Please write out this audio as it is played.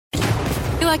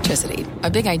electricity, a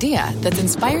big idea that's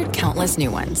inspired countless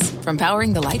new ones. From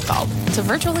powering the light bulb to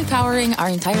virtually powering our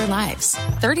entire lives.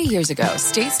 30 years ago,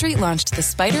 State Street launched the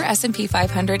SPDR S&P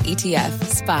 500 ETF,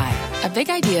 SPY. A big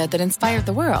idea that inspired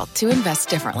the world to invest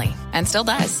differently. And still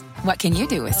does. What can you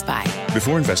do with SPY?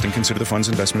 Before investing, consider the fund's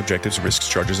investment objectives, risks,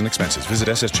 charges, and expenses. Visit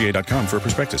ssga.com for a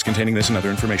prospectus containing this and other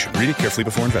information. Read it carefully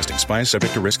before investing. SPY is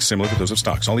subject to risks similar to those of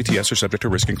stocks. All ETFs are subject to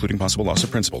risk, including possible loss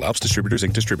of principal. Alps Distributors,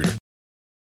 Inc. Distributor.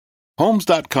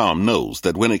 Homes.com knows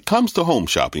that when it comes to home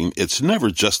shopping, it's never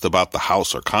just about the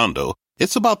house or condo.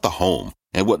 It's about the home.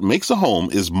 And what makes a home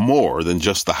is more than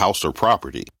just the house or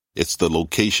property. It's the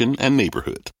location and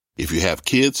neighborhood. If you have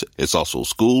kids, it's also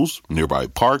schools, nearby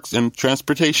parks, and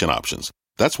transportation options.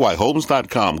 That's why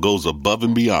Homes.com goes above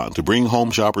and beyond to bring home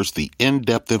shoppers the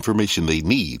in-depth information they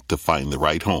need to find the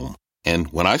right home.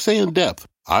 And when I say in-depth,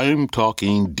 I'm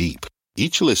talking deep.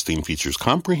 Each listing features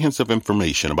comprehensive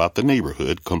information about the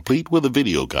neighborhood, complete with a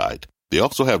video guide. They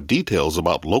also have details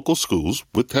about local schools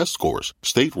with test scores,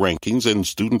 state rankings, and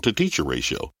student-to-teacher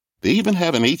ratio. They even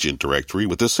have an agent directory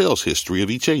with the sales history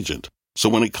of each agent. So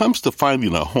when it comes to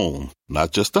finding a home,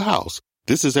 not just a house,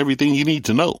 this is everything you need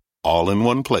to know, all in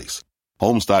one place.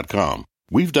 Homes.com.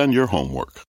 We've done your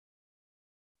homework.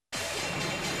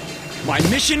 My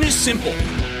mission is simple,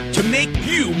 to make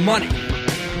you money.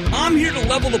 I'm here to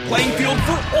level the playing field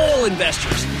for all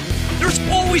investors. There's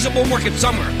always a bull market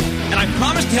somewhere, and I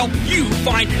promise to help you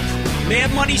find it.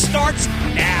 Mad Money starts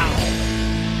now.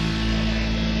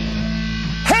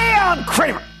 Hey, I'm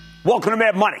Cramer. Welcome to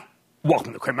Mad Money.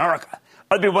 Welcome to Cramerica.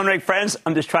 Other people want to make friends.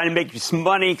 I'm just trying to make you some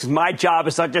money because my job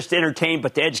is not just to entertain,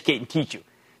 but to educate and teach you.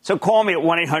 So call me at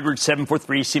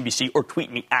 1-800-743-CNBC or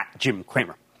tweet me at Jim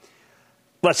Cramer.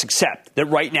 Let's accept that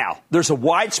right now there's a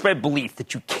widespread belief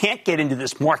that you can't get into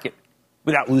this market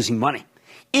without losing money,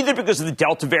 either because of the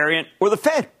Delta variant or the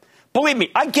Fed. Believe me,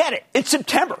 I get it. It's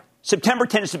September. September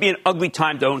tends to be an ugly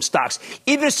time to own stocks.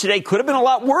 Even as today could have been a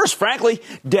lot worse, frankly.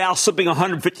 Dow slipping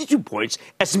 152 points,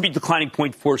 S&P declining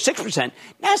 0.46%,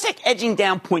 NASDAQ edging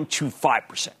down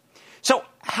 0.25%. So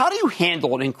how do you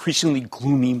handle an increasingly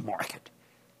gloomy market?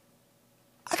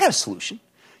 I got a solution.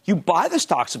 You buy the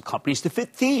stocks of companies that fit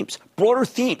themes, broader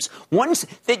themes, ones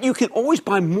that you can always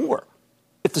buy more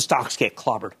if the stocks get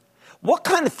clobbered. What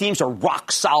kind of themes are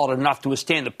rock solid enough to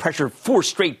withstand the pressure of 4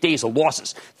 straight days of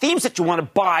losses? Themes that you want to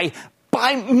buy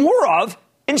more of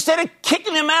instead of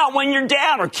kicking them out when you're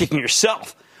down or kicking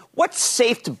yourself. What's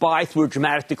safe to buy through a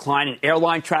dramatic decline in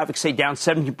airline traffic, say down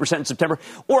 17% in September?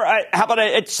 Or how about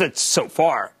it's so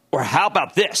far? Or how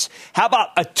about this? How about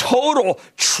a total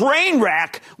train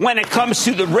wreck when it comes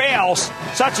to the rails,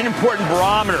 such an important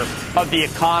barometer of the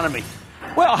economy?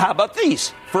 Well, how about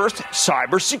these? First,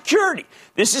 cybersecurity.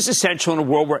 This is essential in a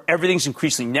world where everything's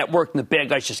increasingly networked and the bad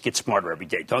guys just get smarter every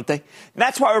day, don't they? And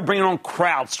that's why we're bringing on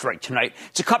CrowdStrike tonight.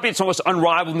 It's a company that's almost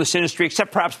unrivaled in this industry,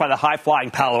 except perhaps by the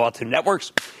high-flying Palo Alto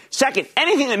Networks. Second,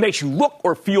 anything that makes you look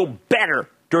or feel better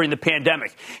during the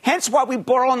pandemic. Hence why we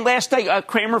brought on last night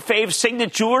Cramer Fave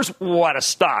Signet Jewelers. What a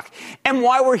stock. And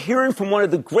why we're hearing from one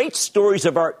of the great stories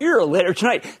of our era later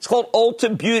tonight. It's called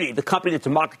Ulta Beauty, the company that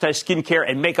democratized skincare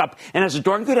and makeup and has a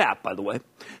darn good app, by the way.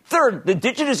 Third, the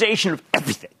digitization of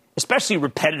everything, especially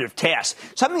repetitive tasks,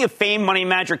 something that famed money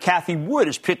manager Kathy Wood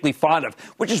is particularly fond of,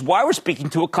 which is why we're speaking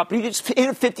to a company that's hit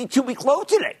a 52-week low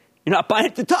today. You're not buying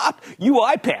at the top.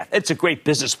 UiPath. It's a great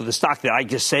business with a stock that I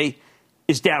just say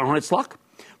is down on its luck.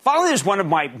 Finally, there's one of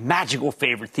my magical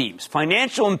favorite themes,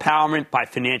 financial empowerment by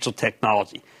financial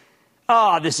technology.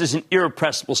 This is an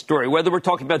irrepressible story. Whether we're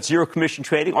talking about zero commission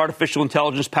trading, artificial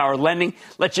intelligence-powered lending,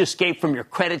 lets you escape from your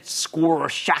credit score or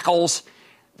shackles.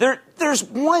 There's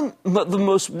one of the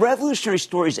most revolutionary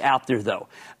stories out there, though,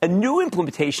 a new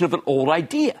implementation of an old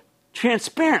idea,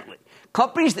 transparently.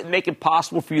 Companies that make it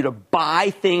possible for you to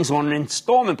buy things on an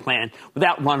installment plan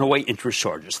without runaway interest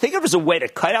charges. Think of it as a way to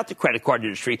cut out the credit card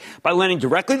industry by lending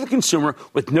directly to the consumer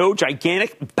with no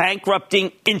gigantic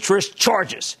bankrupting interest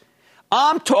charges.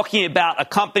 I'm talking about a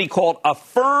company called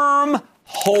Affirm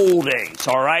Holdings,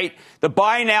 all right? The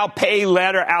buy now, pay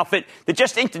later outfit that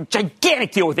just inked a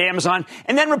gigantic deal with Amazon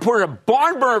and then reported a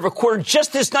barn burner of a quarter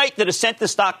just this night that has sent the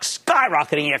stock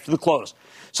skyrocketing after the close.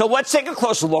 So let's take a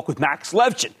closer look with Max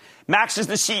Levchin. Max is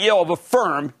the CEO of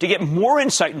Affirm to get more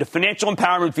insight into financial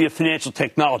empowerment via financial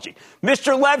technology.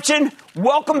 Mr. Levchin,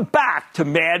 welcome back to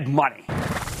Mad Money.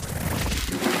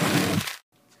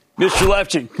 Mr.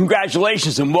 Levchin,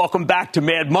 congratulations and welcome back to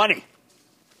Mad Money.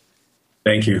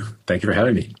 Thank you. Thank you for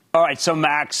having me. All right, so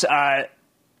Max, I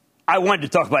wanted to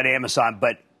talk about Amazon,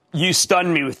 but you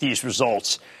stunned me with these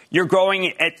results. You're growing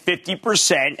at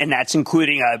 50%, and that's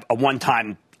including a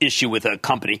one-time issue with a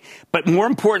company. But more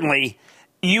importantly,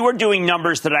 you are doing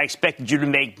numbers that I expected you to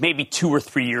make maybe 2 or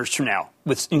 3 years from now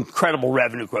with incredible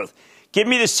revenue growth. Give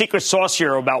me the secret sauce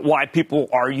here about why people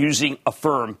are using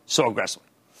Affirm so aggressively.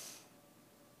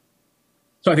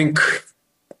 So I think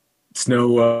it's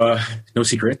no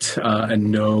secret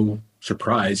and no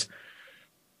surprise.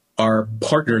 Our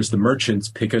partners, the merchants,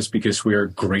 pick us because we're a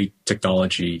great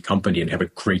technology company and have a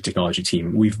great technology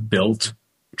team. We've built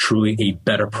truly a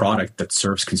better product that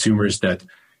serves consumers, that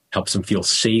helps them feel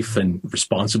safe and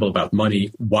responsible about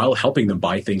money while helping them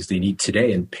buy things they need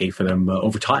today and pay for them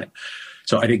over time.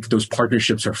 So I think those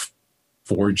partnerships are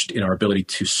forged in our ability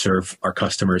to serve our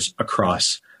customers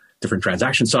across different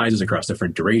transaction sizes, across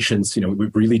different durations. We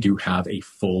really do have a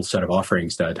full set of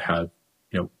offerings that have,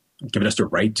 given us the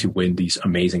right to win these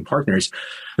amazing partners.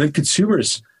 And then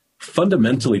consumers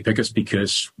fundamentally pick us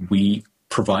because we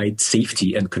provide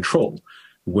safety and control.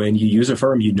 When you use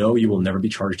Affirm, you know you will never be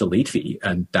charged a late fee.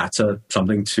 And that's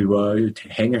something to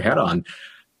hang your hat on.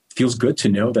 It feels good to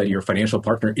know that your financial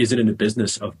partner isn't in the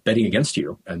business of betting against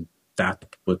you. And that's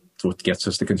what gets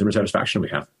us the consumer satisfaction we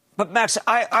have. But, Max,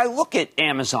 I look at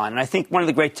Amazon, and I think one of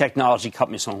the great technology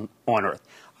companies on earth.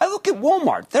 I look at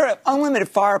Walmart. They're unlimited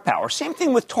firepower. Same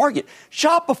thing with Target.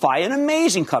 Shopify, an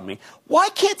amazing company. Why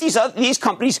can't these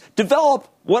companies develop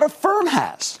what Affirm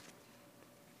has?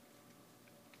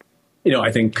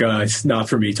 I think it's not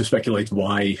for me to speculate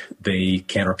why they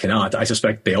can or cannot. I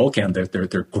suspect they all can. They're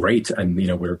great, and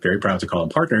we're very proud to call them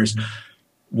partners.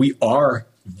 We are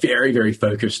very, very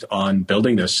focused on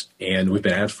building this, and we've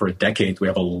been at it for a decade. We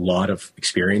have a lot of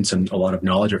experience and a lot of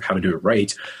knowledge of how to do it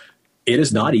right. It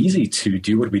is not easy to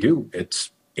do what we do.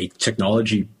 It's a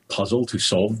technology puzzle to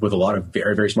solve with a lot of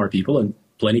very, very smart people, and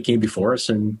plenty came before us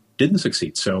and didn't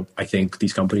succeed. So I think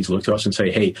these companies look to us and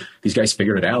say, hey, these guys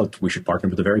figured it out. We should partner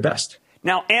with the very best.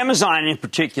 Now, Amazon in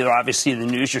particular, obviously in the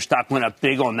news, your stock went up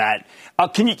big on that.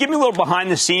 Can you give me a little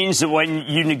behind the scenes of when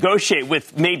you negotiate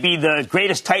with maybe the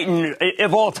greatest titan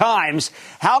of all times?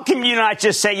 How can you not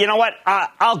just say, you know what,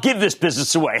 I'll give this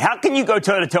business away? How can you go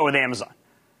toe-to-toe with Amazon?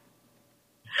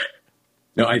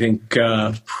 No, I think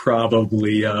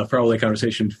probably a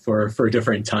conversation for a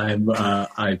different time.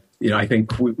 I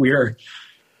think we are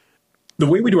the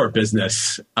way we do our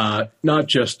business, not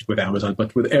just with Amazon,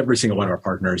 but with every single one of our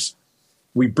partners.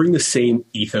 We bring the same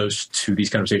ethos to these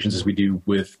conversations as we do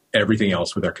with everything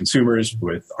else, with our consumers,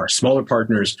 with our smaller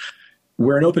partners.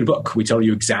 We're an open book. We tell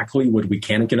you exactly what we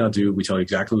can and cannot do. We tell you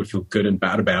exactly what we feel good and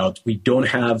bad about. We don't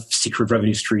have secret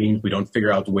revenue streams. We don't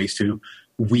figure out ways to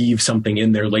weave something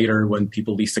in there later when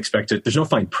people least expect it. There's no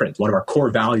fine print. One of our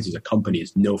core values as a company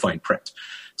is no fine print.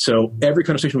 So every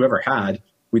conversation we've ever had,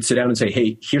 we'd sit down and say,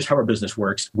 hey, here's how our business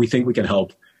works. We think we can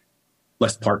help.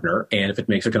 Let's partner. And if it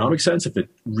makes economic sense, if it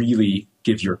really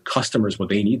gives your customers what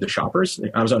they need, the shoppers,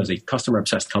 Amazon is a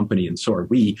customer-obsessed company, and so are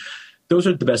we. Those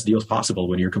are the best deals possible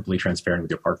when you're completely transparent with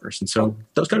your partners. And so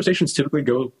those conversations typically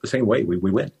go the same way. We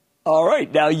win. All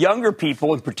right. Now, younger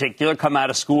people in particular come out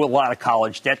of school with a lot of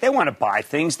college debt. They want to buy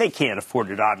things. They can't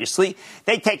afford it, obviously.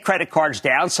 They take credit cards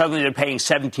down. Suddenly they're paying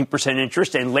 17%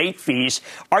 interest and late fees.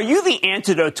 Are you the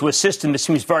antidote to a system that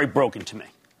seems very broken to me?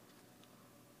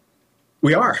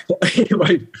 We are.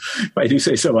 If I do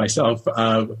say so myself.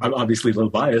 I'm obviously a little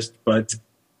biased, but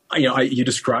you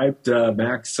described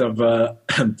Max of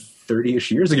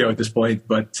 30-ish years ago at this point,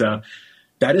 but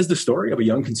that is the story of a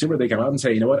young consumer. They come out and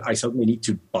say, you know what, I suddenly need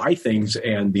to buy things,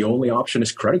 and the only option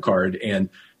is credit card, and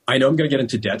I know I'm going to get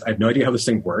into debt. I have no idea how this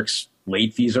thing works.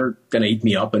 Late fees are going to eat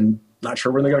me up, and not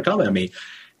sure when they're going to come at me.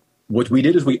 What we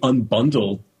did is we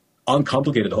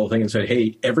uncomplicated the whole thing and said,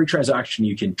 hey, every transaction,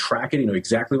 you can track it, you know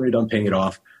exactly when you're done paying it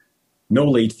off. No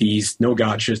late fees, no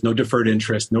gotchas, no deferred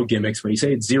interest, no gimmicks. When you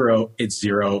say it's zero,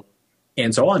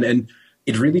 and so on. And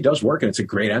it really does work, and it's a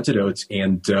great antidote.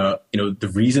 And,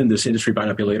 the reason this industry, buy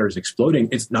now, pay later, is exploding,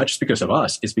 it's not just because of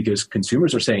us. It's because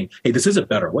consumers are saying, hey, this is a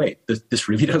better way. This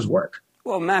really does work.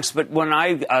 Well, Max, but when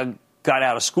I got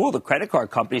out of school, the credit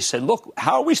card company said, look,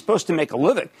 how are we supposed to make a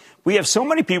living? We have so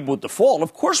many people with default.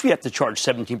 Of course we have to charge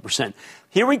 17%.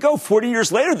 Here we go. 40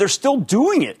 years later, they're still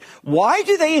doing it. Why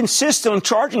do they insist on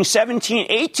charging 17,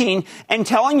 18 and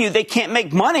telling you they can't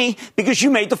make money because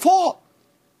you made default?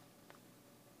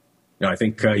 I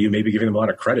think you may be giving them a lot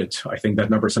of credit. I think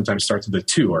that number sometimes starts with a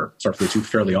 2 or starts with a 2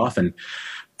 fairly often.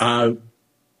 I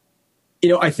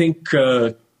think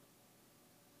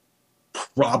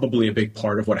probably a big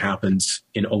part of what happens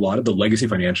in a lot of the legacy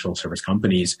financial service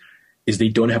companies is they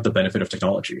don't have the benefit of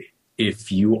technology.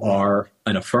 If you are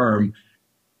an Affirm,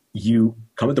 you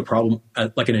come at the problem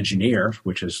like an engineer,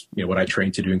 which is what I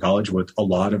trained to do in college, what a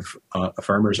lot of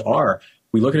Affirmers are.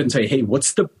 We look at it and say, hey,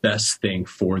 what's the best thing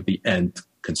for the end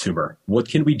consumer. What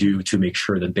can we do to make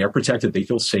sure that they're protected, they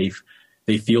feel safe,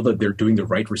 they feel that they're doing the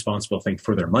right responsible thing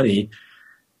for their money?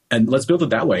 And let's build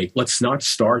it that way. Let's not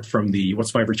start from the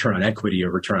what's my return on equity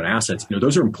or return on assets.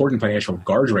 Those are important financial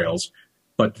guardrails.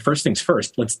 But first things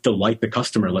first, let's delight the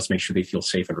customer. Let's make sure they feel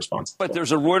safe and responsible. But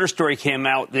there's a Reuters story came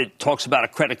out that talks about a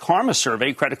Credit Karma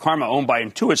survey, Credit Karma owned by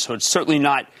Intuit, so it's certainly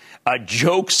not a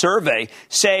joke survey,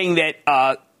 saying that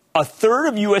a third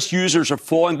of U.S. users are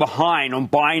falling behind on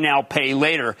buy now, pay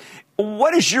later.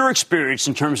 What is your experience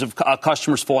in terms of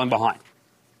customers falling behind?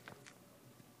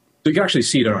 So you can actually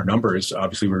see it in our numbers.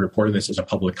 Obviously, we're reporting this as a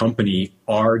public company.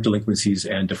 Our delinquencies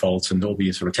and defaults and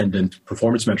Dolby sort of attendant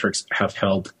performance metrics have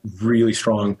held really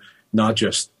strong, not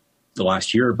just the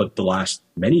last year, but the last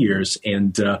many years.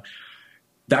 And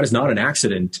that is not an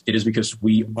accident. It is because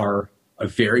we are a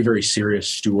very, very serious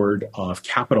steward of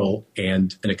capital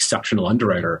and an exceptional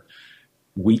underwriter.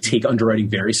 We take underwriting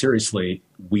very seriously.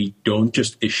 We don't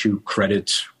just issue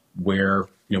credit where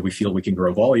we feel we can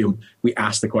grow volume. We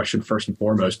ask the question first and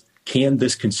foremost, can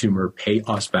this consumer pay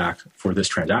us back for this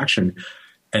transaction?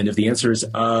 And if the answer is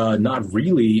not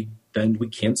really, then we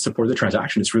can't support the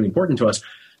transaction. It's really important to us.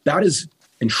 That is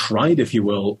enshrined, if you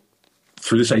will,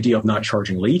 through this idea of not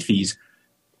charging late fees.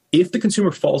 If the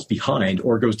consumer falls behind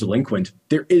or goes delinquent,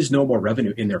 there is no more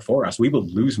revenue in there for us. We will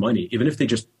lose money, even if they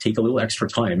just take a little extra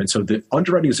time. And so the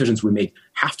underwriting decisions we make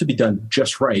have to be done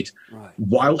just right.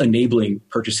 While enabling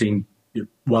purchasing,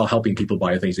 while helping people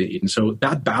buy the things they need. And so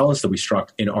that balance that we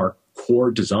struck in our core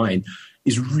design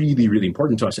is really, really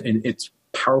important to us. And it's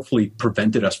powerfully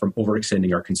prevented us from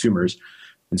overextending our consumers.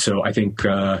 And so I think,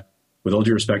 with all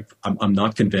due respect, I'm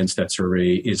not convinced that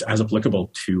survey is as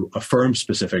applicable to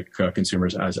Affirm-specific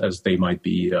consumers as they might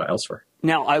be elsewhere.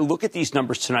 Now, I look at these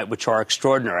numbers tonight, which are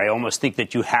extraordinary. I almost think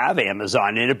that you have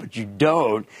Amazon in it, but you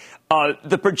don't.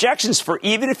 The projections for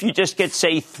even if you just get,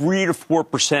 say, 3 to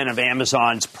 4% of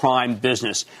Amazon's Prime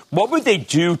business, what would they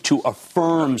do to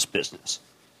Affirm's business?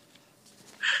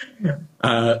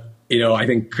 I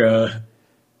think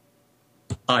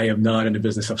I am not in the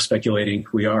business of speculating.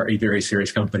 We are a very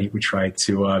serious company. We try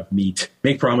to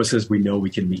make promises we know we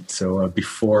can meet. So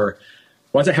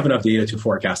once I have enough data to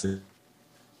forecast it,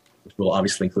 we'll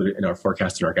obviously include it in our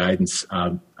forecast and our guidance.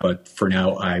 But for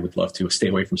now, I would love to stay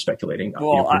away from speculating.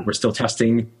 We're still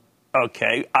testing.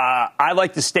 Okay. I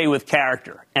like to stay with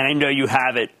character, and I know you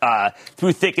have it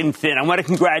through thick and thin. I want to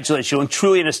congratulate you on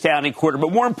truly an astounding quarter,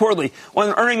 but more importantly,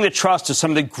 on earning the trust of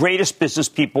some of the greatest business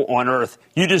people on earth.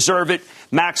 You deserve it.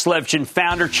 Max Levchin,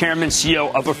 founder, chairman,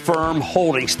 CEO of Affirm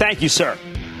Holdings. Thank you, sir.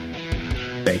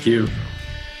 Thank you.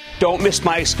 Don't miss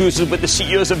my exclusive with the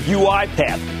CEOs of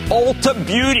UiPath, Ulta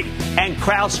Beauty, and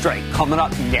CrowdStrike coming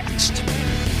up next.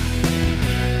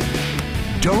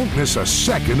 Don't miss a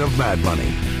second of Mad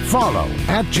Money. Follow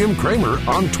 @Jim Cramer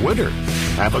on Twitter.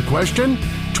 Have a question?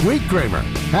 Tweet Cramer.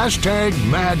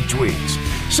 #MadTweets.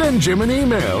 Send Jim an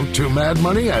email to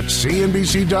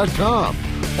madmoney@cnbc.com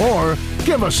or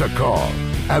give us a call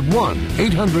at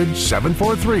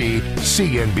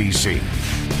 1-800-743-CNBC.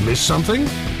 Miss something?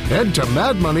 Head to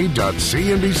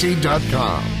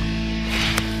madmoney.cnbc.com.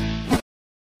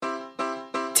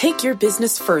 Take your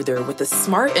business further with the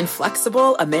smart and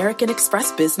flexible American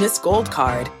Express Business Gold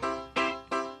Card.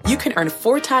 You can earn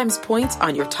 4 times points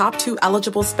on your top 2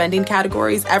 eligible spending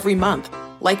categories every month,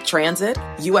 like transit,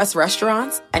 U.S.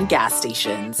 restaurants, and gas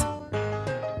stations.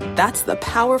 That's the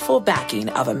powerful backing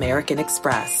of American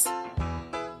Express.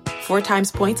 4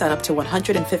 times points on up to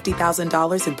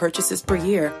 $150,000 in purchases per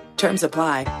year. Terms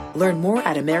apply. Learn more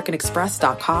at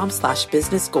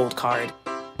americanexpress.com/businessgoldcard.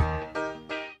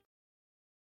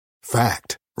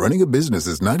 Fact. Running a business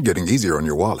is not getting easier on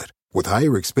your wallet. With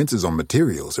higher expenses on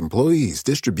materials, employees,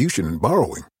 distribution, and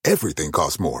borrowing, everything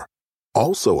costs more.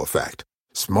 Also a fact.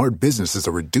 Smart businesses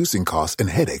are reducing costs and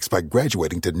headaches by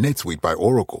graduating to NetSuite by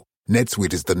Oracle.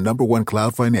 NetSuite is the #1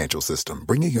 cloud financial system,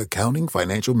 bringing accounting,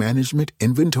 financial management,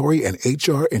 inventory, and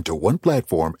HR into one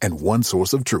platform and one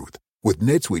source of truth. With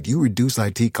NetSuite, you reduce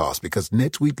IT costs because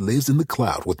NetSuite lives in the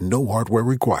cloud with no hardware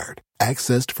required.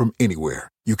 Accessed from anywhere.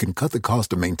 You can cut the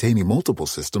cost of maintaining multiple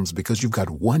systems because you've got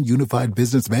one unified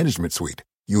business management suite.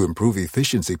 You improve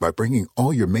efficiency by bringing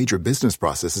all your major business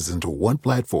processes into one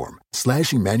platform,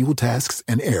 slashing manual tasks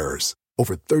and errors.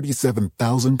 Over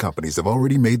 37,000 companies have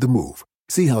already made the move.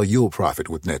 See how you'll profit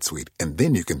with NetSuite, and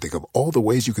then you can think of all the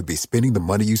ways you could be spending the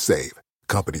money you save.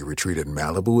 Company retreat in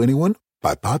Malibu, anyone?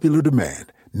 By popular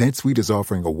demand, NetSuite is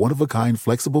offering a one-of-a-kind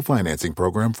flexible financing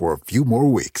program for a few more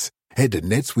weeks. Head to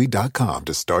netsuite.com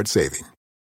to start saving.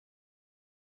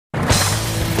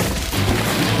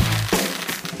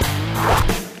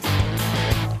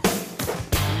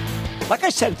 Like I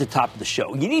said at the top of the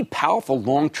show, you need powerful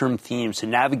long-term themes to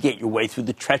navigate your way through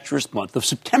the treacherous month of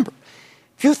September.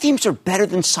 Few themes are better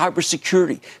than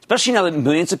cybersecurity, especially now that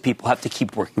millions of people have to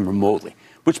keep working remotely.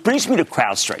 Which brings me to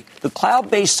CrowdStrike, the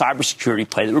cloud-based cybersecurity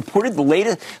play that reported the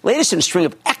latest in a string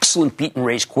of excellent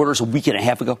beat-and-raise quarters a week and a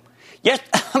half ago. Yes,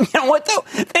 you know what, though?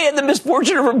 They had the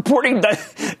misfortune of reporting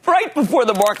that right before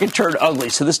the market turned ugly.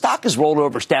 So the stock has rolled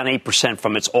over. It's down 8%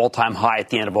 from its all-time high at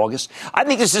the end of August. I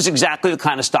think this is exactly the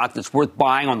kind of stock that's worth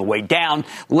buying on the way down.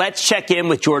 Let's check in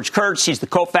with George Kurtz. He's the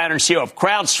co-founder and CEO of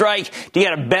CrowdStrike to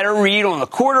get a better read on the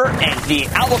quarter and the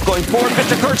outlook going forward.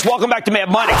 Mr. Kurtz, welcome back to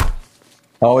Mad Money.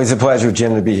 Always a pleasure,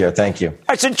 Jim, to be here. Thank you. All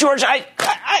right, so, George,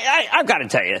 I've got to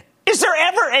tell you, is there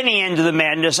ever any end to the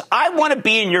madness? I want to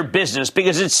be in your business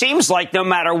because it seems like no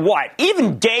matter what,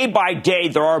 even day by day,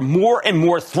 there are more and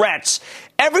more threats.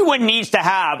 Everyone needs to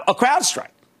have a CrowdStrike.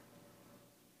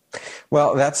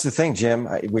 Well, that's the thing, Jim.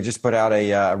 We just put out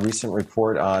a recent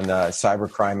report on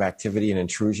cybercrime activity and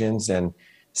intrusions, and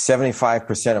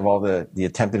 75% of all the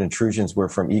attempted intrusions were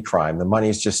from e-crime. The money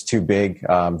is just too big,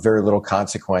 very little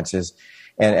consequences.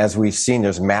 And as we've seen,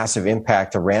 there's massive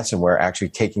impact to ransomware actually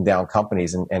taking down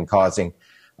companies and causing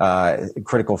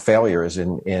critical failures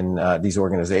in these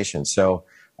organizations. So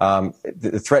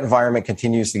the threat environment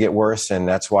continues to get worse, and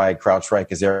that's why CrowdStrike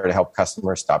is there to help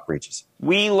customers stop breaches.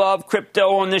 We love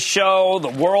crypto on this show. The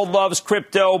world loves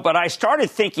crypto. But I started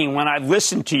thinking when I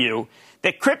listened to you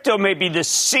that crypto may be the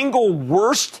single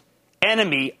worst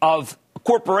enemy of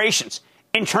corporations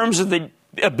in terms of the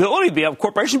ability to be able,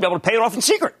 corporations to be able to pay it off in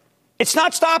secret. It's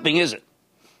not stopping, is it?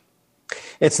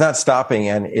 It's not stopping,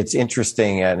 and it's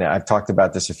interesting, and I've talked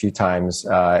about this a few times.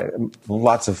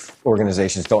 Lots of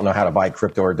organizations don't know how to buy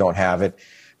crypto or don't have it.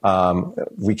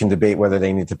 We can debate whether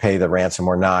they need to pay the ransom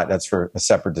or not. That's for a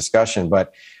separate discussion.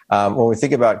 But when we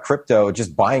think about crypto,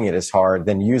 just buying it is hard.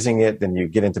 Then using it, then you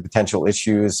get into potential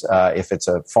issues if it's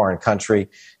a foreign country.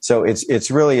 So it's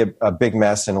really a big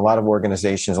mess, and a lot of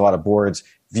organizations, a lot of boards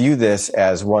view this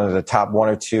as one of the top one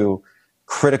or two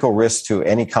critical risks to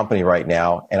any company right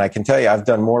now. And I can tell you, I've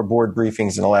done more board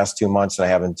briefings in the last 2 months than I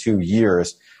have in 2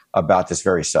 years about this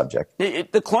very subject.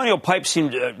 The Colonial Pipe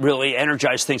seemed to really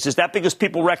energize things. Is that because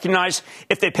people recognize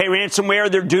if they pay ransomware,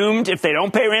 they're doomed? If they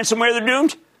don't pay ransomware, they're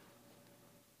doomed?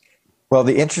 Well,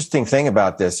 the interesting thing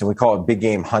about this, and we call it big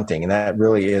game hunting, and that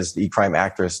really is the e-crime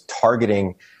actors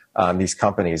targeting these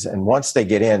companies. And once they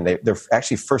get in, they're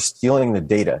actually first stealing the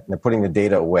data, and they're putting the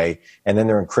data away, and then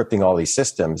they're encrypting all these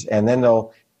systems. And then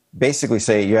they'll basically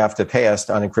say, you have to pay us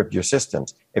to unencrypt your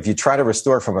systems. If you try to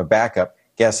restore from a backup,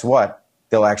 guess what?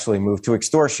 They'll actually move to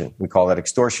extortion. We call that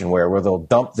extortionware, where they'll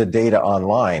dump the data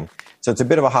online. So it's a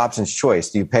bit of a Hobson's choice.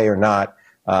 Do you pay or not?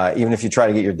 Even if you try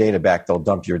to get your data back, they'll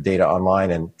dump your data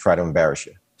online and try to embarrass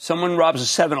you. Someone robs a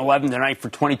 7-Eleven tonight for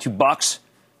 $22.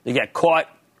 They get caught.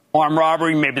 Armed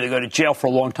robbery, maybe they go to jail for a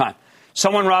long time.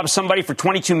 Someone robs somebody for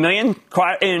 $22 million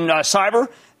in cyber.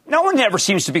 No one ever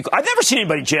seems to be. I've never seen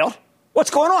anybody jailed.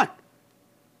 What's going on?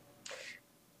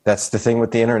 That's the thing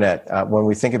with the internet. When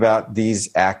we think about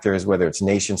these actors, whether it's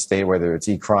nation state, whether it's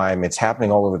e-crime, it's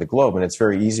happening all over the globe, and it's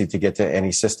very easy to get to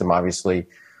any system, obviously,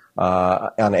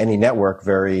 on any network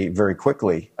very, very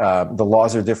quickly. The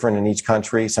laws are different in each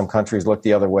country. Some countries look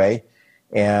the other way,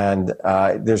 and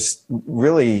there's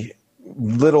really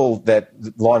little that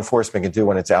law enforcement can do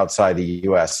when it's outside the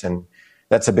U.S., and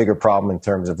that's a bigger problem in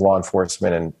terms of law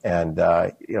enforcement and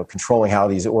controlling how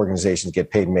these organizations get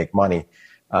paid and make money.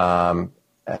 And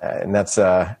that's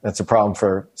a problem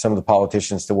for some of the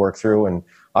politicians to work through, and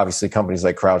obviously companies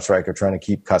like CrowdStrike are trying to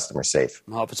keep customers safe.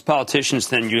 Well, if it's politicians,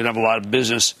 then you have a lot of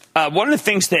business. One of the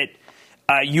things that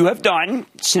you have done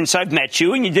since I've met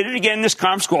you, and you did it again in this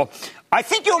conference call, I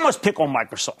think you almost pick on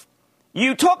Microsoft.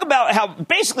 You talk about how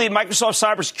basically Microsoft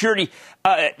cybersecururity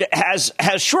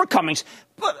has shortcomings,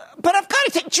 but I've got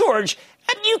to take George.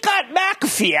 You've got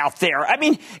McAfee out there. I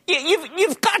mean,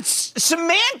 you've got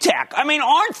Symantec. I mean,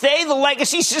 aren't they the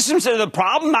legacy systems that are the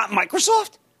problem, not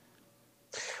Microsoft?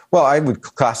 Well, I would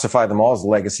classify them all as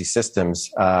legacy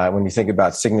systems. When you think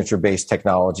about signature-based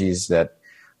technologies that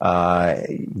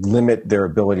limit their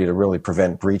ability to really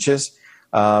prevent breaches,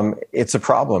 it's a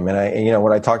problem. And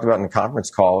what I talked about in the conference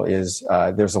call is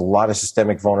there's a lot of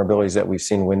systemic vulnerabilities that we've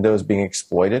seen Windows being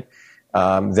exploited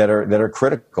that are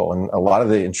critical. And a lot of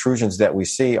the intrusions that we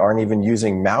see aren't even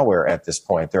using malware at this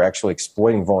point. They're actually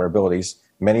exploiting vulnerabilities,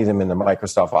 many of them in the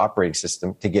Microsoft operating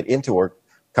system, to get into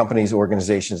companies,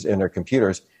 organizations, and their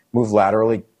computers, move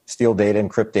laterally, steal data,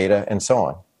 encrypt data, and so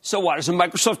on. So why doesn't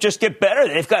Microsoft just get better?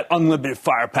 They've got unlimited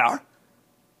firepower.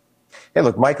 Hey,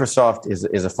 look, Microsoft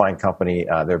is a fine company.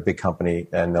 They're a big company,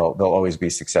 and they'll always be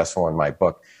successful in my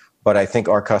book. but I think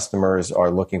our customers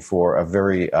are looking for a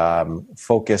very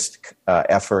focused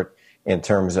effort in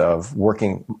terms of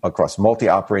working across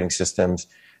multi-operating systems,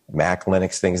 Mac,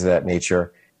 Linux, things of that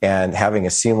nature, and having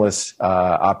a seamless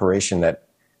operation that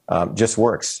just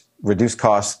works, reduce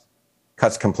costs,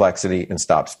 cuts complexity, and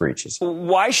stops breaches.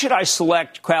 Why should I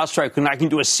select CrowdStrike when I can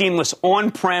do a seamless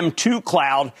on-prem to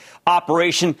cloud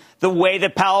operation the way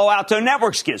that Palo Alto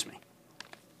Networks gives me?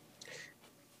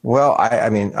 Well,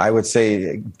 I mean, I would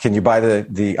say, can you buy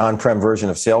the on-prem version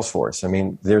of Salesforce? I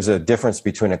mean, there's a difference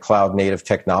between a cloud-native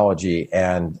technology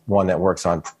and one that works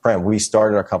on-prem. We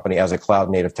started our company as a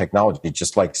cloud-native technology,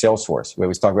 just like Salesforce. We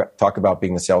always talk about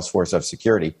being the Salesforce of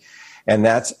security. And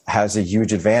that has a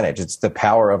huge advantage. It's the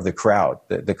power of the crowd,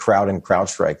 the crowd in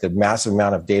CrowdStrike, the massive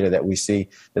amount of data that we see,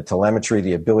 the telemetry,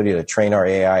 the ability to train our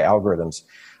AI algorithms.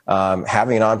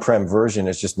 Having an on-prem version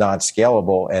is just not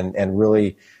scalable and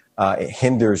really it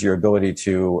hinders your ability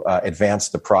to advance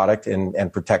the product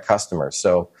and protect customers.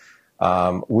 So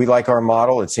we like our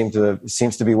model. It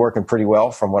seems to be working pretty well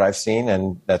from what I've seen,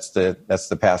 and that's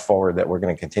the path forward that we're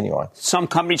going to continue on. Some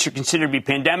companies are considered to be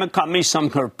pandemic companies. Some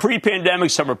are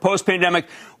pre-pandemic. Some are post-pandemic.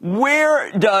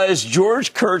 Where does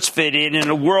George Kurtz fit in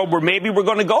a world where maybe we're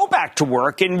going to go back to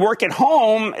work and work at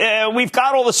home? We've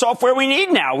got all the software we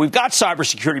need now. We've got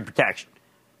cybersecurity protection.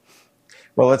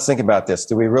 Well, let's think about this.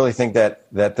 Do we really think that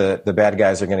the bad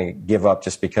guys are going to give up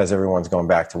just because everyone's going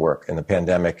back to work and the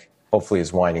pandemic hopefully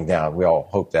is winding down? We all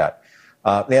hope that.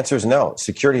 The answer is no.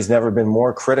 Security has never been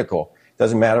more critical. It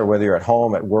doesn't matter whether you're at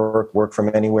home, at work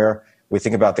from anywhere. We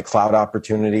think about the cloud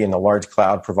opportunity and the large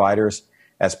cloud providers.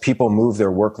 As people move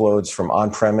their workloads from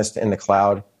on-premise to in the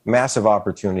cloud, massive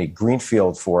opportunity,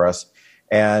 greenfield for us.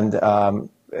 And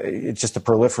it's just a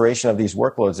proliferation of these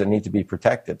workloads that need to be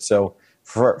protected. So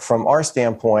from our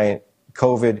standpoint,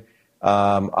 COVID,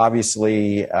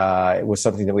 obviously, it was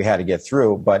something that we had to get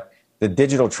through, but the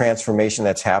digital transformation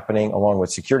that's happening along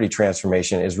with security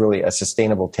transformation is really a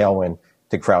sustainable tailwind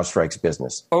to CrowdStrike's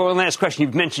business. Oh, last question.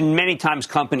 You've mentioned many times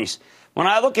companies. When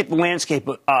I look at the landscape,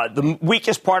 the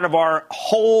weakest part of our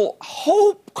whole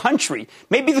country,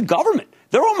 maybe the government,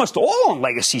 they're almost all on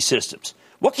legacy systems.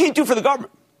 What can you do for the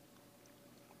government?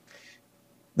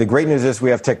 The great news is we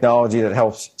have technology that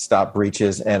helps stop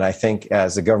breaches. And I think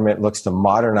as the government looks to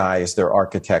modernize their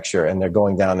architecture and they're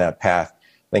going down that path, I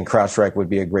think CrowdStrike would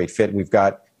be a great fit. We've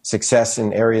got success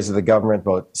in areas of the government,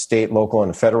 both state, local,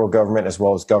 and federal government, as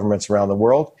well as governments around the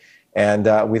world. And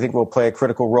we think we'll play a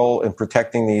critical role in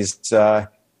protecting these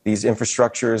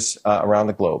infrastructures around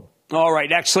the globe. All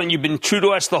right. Excellent. You've been true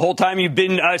to us the whole time you've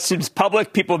been since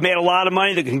public. People have made a lot of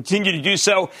money. They continue to do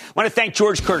so. I want to thank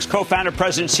George Kurtz, co-founder,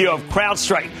 president, CEO of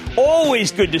CrowdStrike.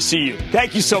 Always good to see you.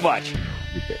 Thank you so much.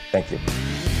 Thank you.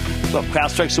 Look,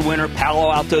 CrowdStrike's a winner.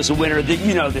 Palo Alto's a winner.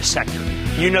 You know this sector.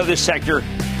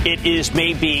 It is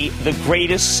maybe the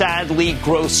greatest, sadly,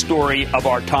 growth story of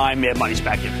our time. Mad Money's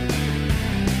back in.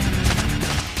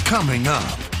 Coming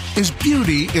up, is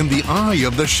beauty in the eye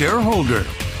of the shareholder?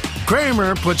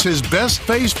 Cramer puts his best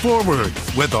face forward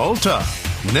with Ulta.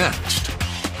 Next.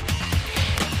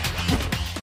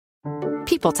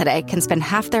 People today can spend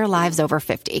half their lives over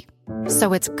 50.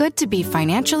 So it's good to be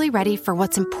financially ready for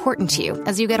what's important to you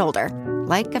as you get older,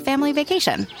 like a family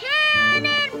vacation.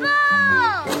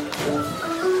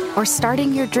 Or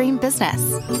starting your dream business.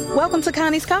 Welcome to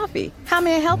Connie's Coffee. How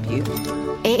may I help you?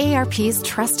 AARP's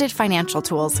trusted financial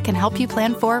tools can help you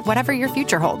plan for whatever your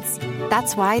future holds.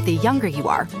 That's why the younger you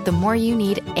are, the more you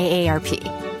need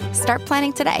AARP. Start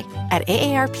planning today at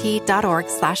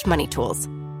aarp.org/moneytools.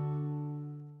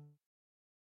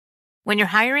 When you're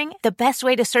hiring, the best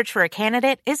way to search for a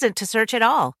candidate isn't to search at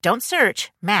all. Don't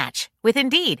search, match with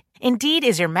Indeed. Indeed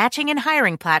is your matching and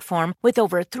hiring platform with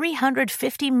over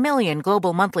 350 million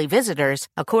global monthly visitors,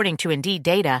 according to Indeed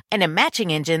data, and a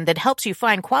matching engine that helps you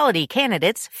find quality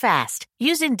candidates fast.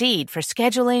 Use Indeed for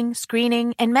scheduling,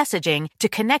 screening, and messaging to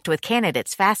connect with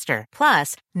candidates faster.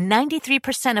 Plus,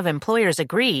 93% of employers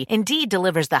agree Indeed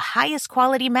delivers the highest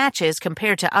quality matches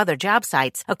compared to other job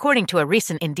sites, according to a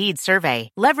recent Indeed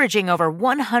survey. Leveraging over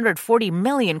 140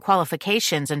 million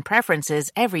qualifications and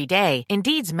preferences every day,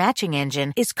 Indeed's matching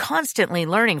engine is constantly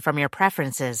learning from your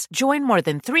preferences. Join more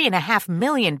than 3.5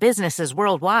 million businesses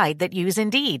worldwide that use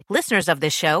Indeed. Listeners of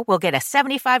this show will get a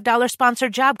 $75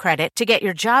 sponsored job credit to get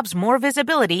your jobs more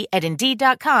visibility at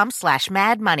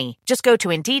Indeed.com/madmoney. Just go to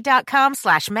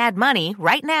Indeed.com/madmoney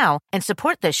right now and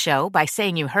support this show by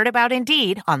saying you heard about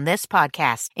Indeed on this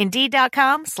podcast.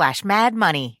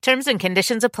 Indeed.com/madmoney. Terms and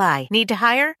conditions apply. Need to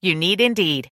hire? You need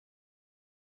Indeed.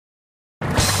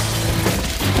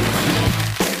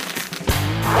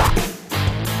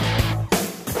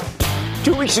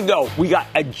 2 weeks ago, we got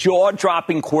a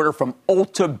jaw-dropping quarter from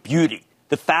Ulta Beauty,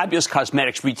 the fabulous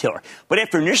cosmetics retailer. But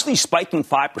after initially spiking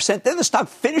 5%, then the stock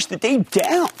finished the day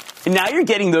down. And now you're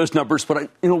getting those numbers,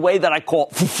 but in a way that I call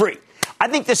for free. I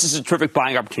think this is a terrific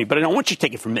buying opportunity, but I don't want you to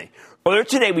take it from me. Earlier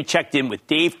today, we checked in with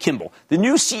Dave Kimball, the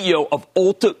new CEO of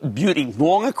Ulta Beauty,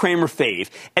 long a Cramer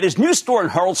fave, at his new store in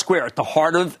Herald Square at the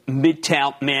heart of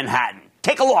Midtown Manhattan.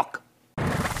 Take a look.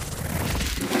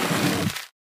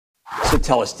 So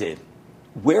tell us, Dave,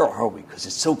 where are we? Because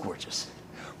it's so gorgeous.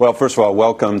 Well, first of all,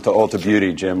 welcome to Ulta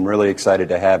Beauty, Jim. Really excited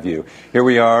to have you. Here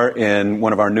we are in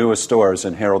one of our newest stores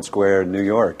in Herald Square, New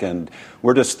York, and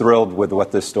we're just thrilled with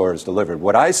what this store has delivered.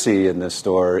 What I see in this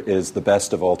store is the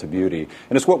best of Ulta Beauty,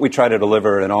 and it's what we try to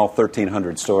deliver in all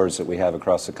 1,300 stores that we have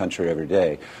across the country every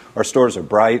day. Our stores are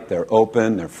bright, they're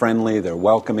open, they're friendly, they're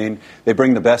welcoming. They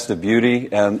bring the best of beauty,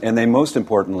 and they most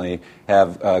importantly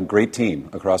have a great team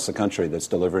across the country that's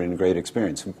delivering a great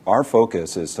experience. Our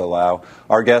focus is to allow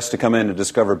our guests to come in and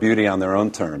discover beauty on their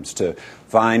own terms, to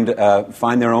find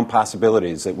their own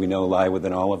possibilities that we know lie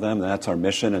within all of them. That's our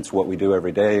mission. It's what we do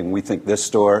every day, and we think this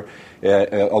store,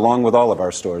 along with all of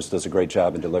our stores, does a great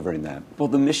job in delivering that. Well,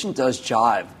 the mission does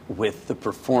jive with the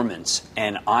performance,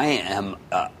 and I am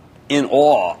in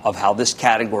awe of how this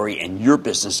category and your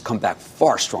business come back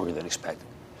far stronger than expected.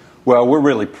 Well, we're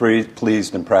really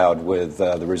pleased and proud with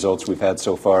the results we've had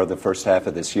so far the first half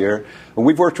of this year.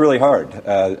 We've worked really hard.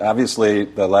 Obviously,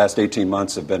 the last 18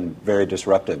 months have been very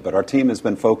disruptive, but our team has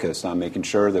been focused on making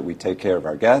sure that we take care of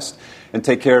our guests and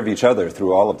take care of each other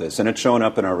through all of this, and it's shown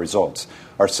up in our results.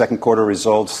 Our second quarter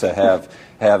results have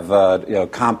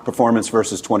comp performance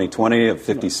versus 2020 of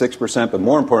 56%, but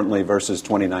more importantly versus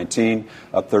 2019,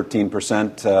 up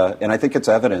 13%. And I think it's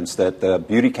evidence that the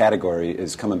beauty category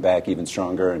is coming back even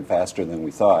stronger and faster than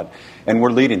we thought. And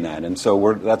we're leading that. And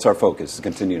so that's our focus, to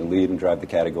continue to lead and drive the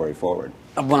category forward.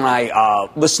 When I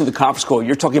listen to the conference call,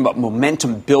 you're talking about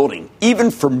momentum building,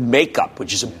 even for makeup,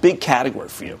 which is a big category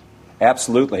for you.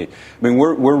 Absolutely. I mean,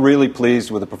 we're really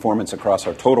pleased with the performance across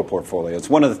our total portfolio.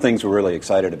 It's one of the things we're really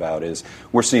excited about is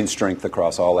we're seeing strength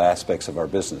across all aspects of our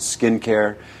business.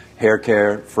 Skincare, hair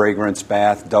care, fragrance,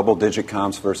 bath, double-digit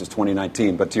comps versus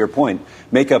 2019. But to your point,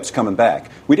 makeup's coming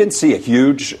back. We didn't see a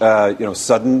huge,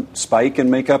 sudden spike in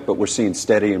makeup, but we're seeing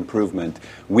steady improvement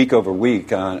week over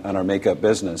week on our makeup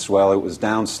business. While it was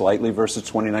down slightly versus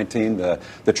 2019, the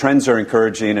trends are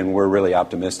encouraging, and we're really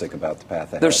optimistic about the path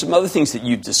ahead. There's some other things that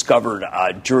you've discovered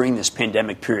during this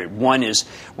pandemic period. One is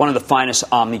one of the finest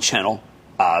omni-channel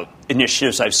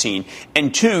initiatives I've seen.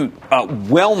 And two,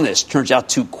 wellness turns out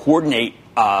to coordinate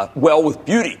well with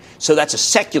beauty. So that's a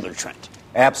secular trend.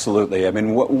 Absolutely. I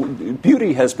mean,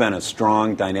 beauty has been a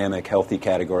strong, dynamic, healthy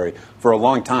category for a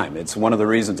long time. It's one of the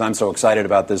reasons I'm so excited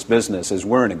about this business is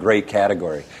we're in a great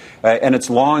category. And it's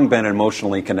long been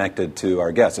emotionally connected to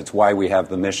our guests. It's why we have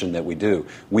the mission that we do.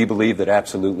 We believe that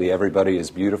absolutely everybody is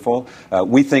beautiful.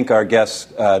 We think our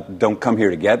guests don't come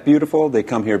here to get beautiful. They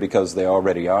come here because they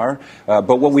already are.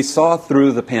 But what we saw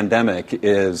through the pandemic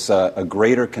is a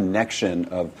greater connection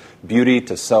of beauty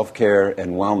to self-care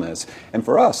and wellness. And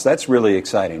for us, that's really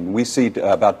exciting. We see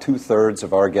about 2/3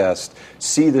 of our guests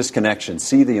see this connection,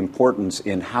 see the importance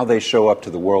in how they show up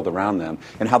to the world around them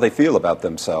and how they feel about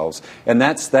themselves. And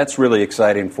that's really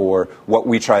exciting for what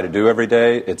we try to do every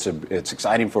day. It's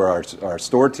exciting for our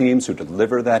store teams who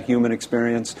deliver that human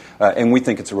experience. And we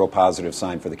think it's a real positive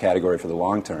sign for the category for the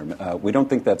long term. We don't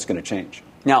think that's going to change.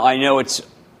 Now, I know it's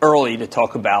early to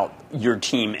talk about your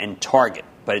team and Target,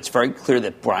 but it's very clear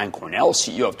that Brian Cornell,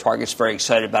 CEO of Target, is very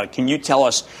excited about it. Can you tell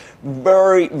us,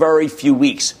 very, very few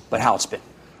weeks, but how it's been?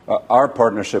 Our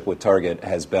partnership with Target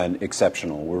has been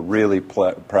exceptional. We're really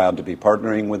proud to be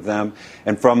partnering with them.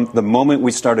 And from the moment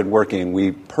we started working,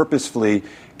 we purposefully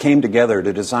came together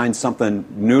to design something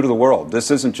new to the world. This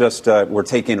isn't just we're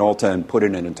taking Ulta and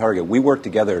putting it in Target. We worked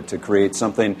together to create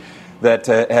something that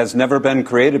has never been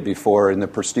created before in the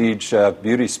prestige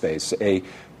beauty space, a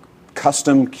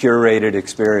custom curated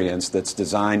experience that's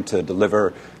designed to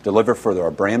deliver for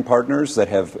our brand partners that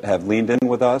have leaned in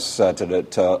with us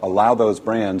to allow those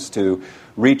brands to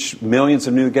reach millions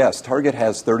of new guests. Target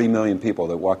has 30 million people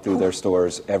that walk through their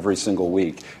stores every single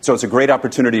week. So it's a great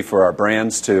opportunity for our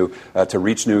brands to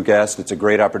reach new guests. It's a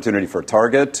great opportunity for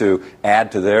Target to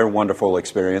add to their wonderful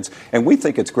experience. And we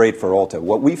think it's great for Ulta.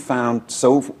 What we found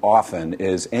so often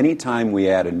is anytime we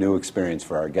add a new experience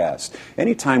for our guests,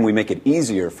 anytime we make it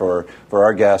easier for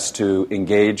our guests to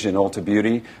engage in Ulta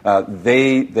Beauty,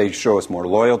 they show us more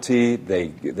loyalty.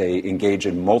 They engage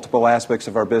in multiple aspects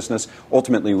of our business.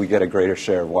 Ultimately, we get a greater share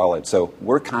share of wallet. So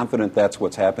we're confident that's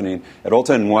what's happening at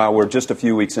Ulta. And while we're just a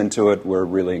few weeks into it, we're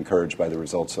really encouraged by the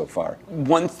results so far.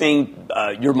 One thing,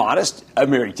 you're modest.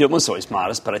 Mary Dillman's always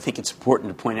modest, but I think it's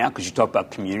important to point out because you talk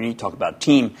about community, talk about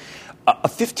team. A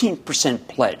 15%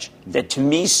 pledge that to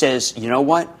me says, you know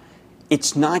what?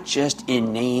 It's not just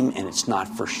in name and it's not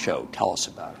for show. Tell us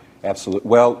about it. Absolutely.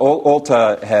 Well,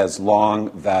 Ulta has long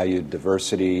valued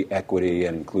diversity, equity,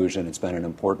 and inclusion. It's been an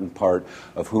important part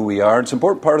of who we are. It's an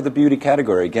important part of the beauty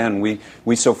category. Again,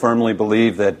 we so firmly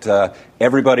believe that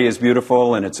everybody is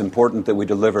beautiful, and it's important that we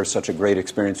deliver such a great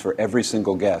experience for every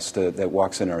single guest that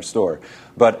walks in our store.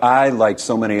 But I, like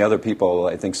so many other people,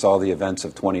 I think saw the events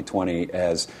of 2020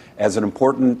 as an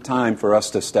important time for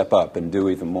us to step up and do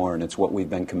even more, and it's what we've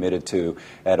been committed to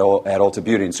at Ulta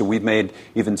Beauty. And so we've made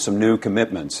even some new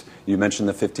commitments. You mentioned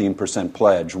the 15%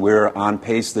 pledge. We're on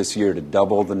pace this year to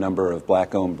double the number of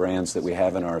black-owned brands that we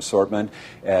have in our assortment,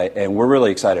 and we're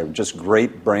really excited. Just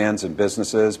great brands and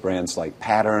businesses, brands like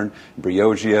Pattern,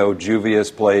 Briogeo,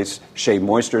 Juvia's Place, Shea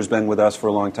Moisture has been with us for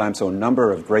a long time, so a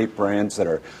number of great brands that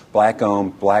are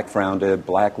black-owned, black-founded,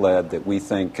 black-led, that we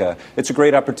think it's a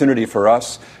great opportunity for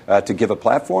us to give a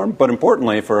platform, but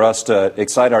importantly for us to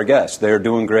excite our guests. They're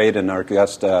doing great, and our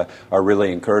guests are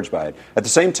really encouraged by it. At the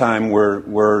same time,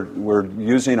 we're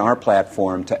using our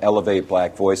platform to elevate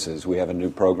black voices. We have a new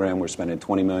program. We're spending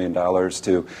 $20 million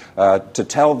to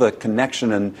tell the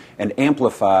connection and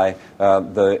amplify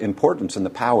the importance and the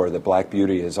power that black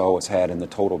beauty has always had in the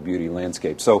total beauty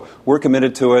landscape. So we're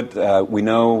committed to it. We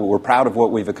know we're proud of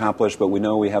what we've accomplished, but we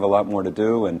know we have a lot more to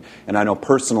do. And I know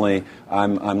personally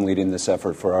I'm leading this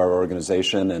effort for our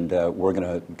organization, and we're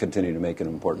going to continue to make an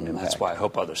important impact. That's why I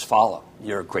hope others follow.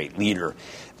 You're a great leader.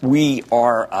 We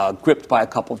are gripped by a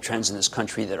couple of trends in this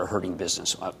country that are hurting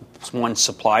business. One,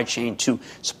 supply chain. Two,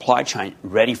 supply chain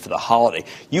ready for the holiday.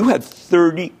 You have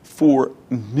 34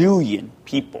 million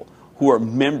people who are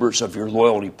members of your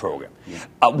loyalty program. Yeah.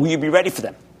 Will you be ready for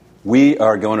them? We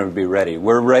are going to be ready.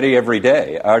 We're ready every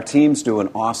day. Our teams do an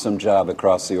awesome job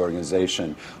across the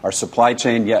organization. Our supply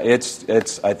chain, I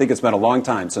think it's been a long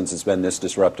time since it's been this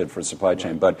disrupted for supply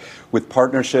chain. But with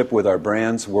partnership with our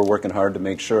brands, we're working hard to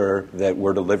make sure that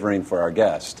we're delivering for our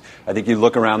guests. I think you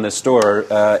look around this store,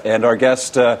 and our guests,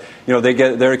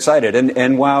 they're excited.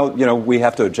 And while we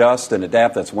have to adjust and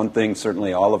adapt, that's one thing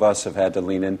certainly all of us have had to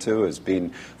lean into is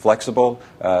being flexible.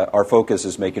 Our focus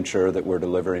is making sure that we're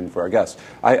delivering for our guests.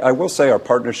 I will say our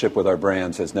partnership with our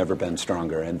brands has never been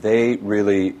stronger, and they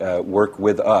really work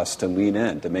with us to lean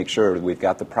in to make sure that we've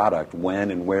got the product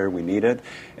when and where we need it.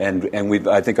 And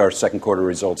I think our second quarter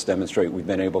results demonstrate we've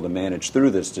been able to manage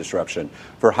through this disruption.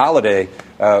 For holiday,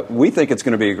 we think it's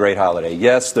going to be a great holiday.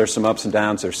 Yes, there's some ups and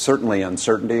downs. There's certainly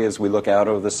uncertainty as we look out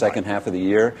over the second half of the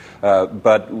year.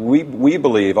 But we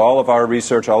believe all of our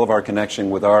research, all of our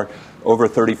connection with our over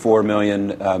 34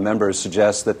 million members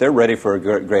suggests that they're ready for a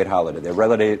great holiday. They're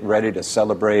ready to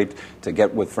celebrate, to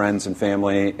get with friends and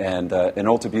family, and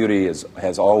Ulta Beauty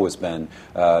has always been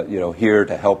here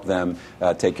to help them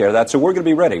take care of that. So we're going to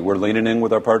be ready. We're leaning in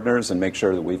with our partners and make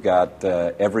sure that we've got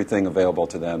everything available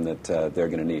to them that they're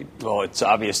going to need. Well, it's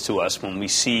obvious to us when we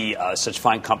see such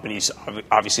fine companies,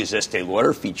 obviously as Estee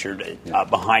Lauder featured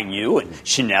behind you, and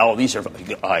Chanel. These are,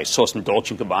 I saw some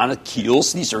Dolce & Gabbana,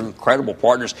 Kiehl's. These are incredible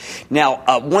partners.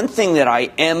 Now, one thing that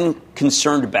I am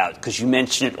concerned about, because you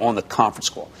mentioned it on the conference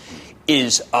call,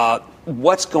 is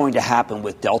what's going to happen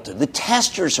with Delta. The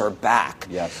testers are back.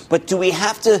 Yes. But do we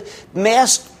have to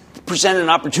mask present an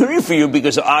opportunity for you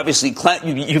because obviously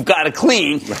you've got to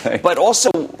clean, right. But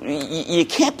also you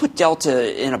can't put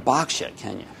Delta in a box yet,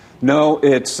 can you? No,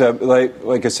 it's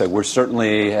like I said, we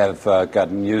certainly have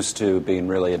gotten used to being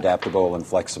really adaptable and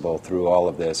flexible through all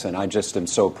of this, and I just am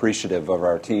so appreciative of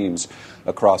our teams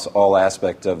across all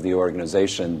aspects of the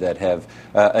organization that have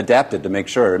adapted to make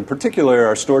sure, in particular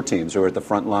our store teams who are at the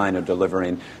front line of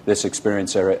delivering this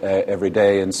experience every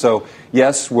day. And so,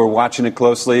 yes, we're watching it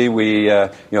closely. We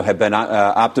have been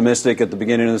optimistic at the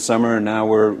beginning of the summer, and now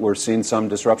we're seeing some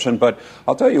disruption. But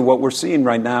I'll tell you, what we're seeing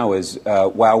right now is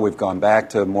while we've gone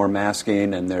back to more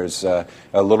masking and there's a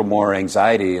little more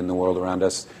anxiety in the world around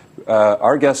us,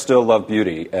 our guests still love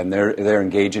beauty, and they're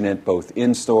engaging it both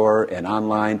in-store and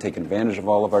online, taking advantage of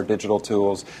all of our digital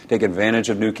tools, taking advantage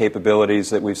of new capabilities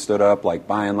that we've stood up, like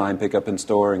buy online, pick up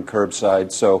in-store, and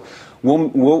curbside. So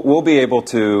we'll be able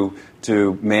to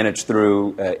manage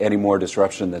through any more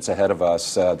disruption that's ahead of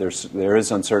us. There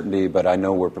is uncertainty, but I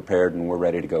know we're prepared and we're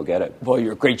ready to go get it. Well,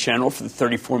 you're a great channel for the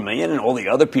 34 million and all the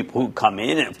other people who come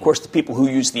in, and, of course, the people who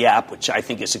use the app, which I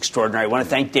think is extraordinary. I want to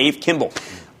thank Dave Kimbell,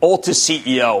 Ulta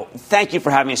CEO. Thank you for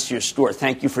having us to your store.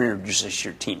 Thank you for introducing us to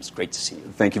your team. It's great to see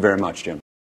you. Thank you very much, Jim.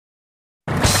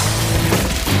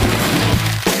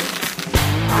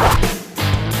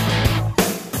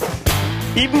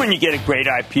 Even when you get a great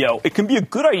IPO, it can be a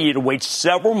good idea to wait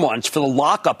several months for the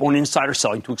lockup on insider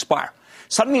selling to expire,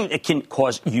 something that can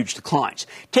cause huge declines.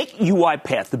 Take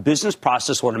UiPath, the business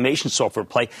process automation software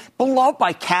play beloved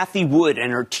by Kathy Wood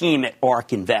and her team at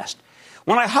ARK Invest.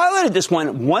 When I highlighted this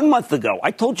one month ago,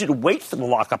 I told you to wait for the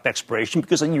lockup expiration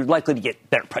because you're likely to get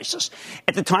better prices.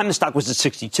 At the time, the stock was at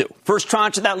 62. First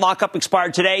tranche of that lockup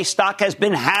expired today. Stock has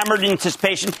been hammered in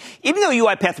anticipation, even though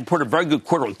UiPath reported a very good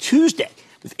quarter on Tuesday,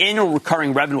 with annual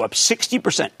recurring revenue up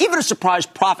 60%, even a surprise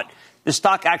profit. The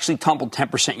stock actually tumbled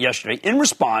 10% yesterday in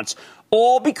response,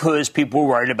 all because people were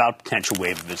worried about a potential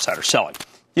wave of insider selling.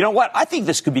 You know what? I think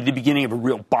this could be the beginning of a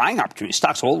real buying opportunity.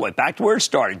 Stock's all the way back to where it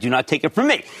started. Do not take it from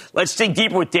me. Let's dig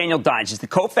deeper with Daniel Dines. He's the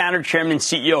co-founder, chairman, and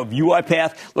CEO of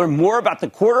UiPath. Learn more about the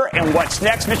quarter and what's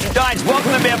next. Mr. Dines,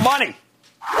 welcome to Mad Money.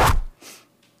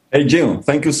 Hey, Jim,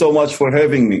 thank you so much for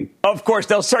having me. Of course.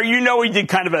 Now, sir, you know we did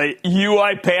kind of a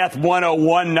UiPath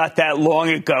 101 not that long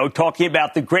ago, talking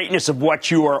about the greatness of what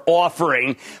you are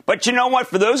offering. But you know what?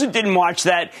 For those who didn't watch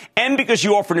that, and because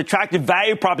you offer an attractive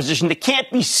value proposition that can't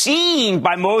be seen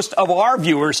by most of our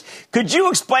viewers, could you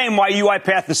explain why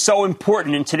UiPath is so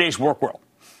important in today's work world?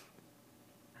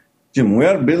 Jim, we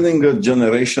are building a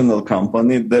generational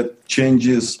company that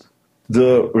changes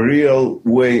the real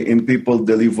way in people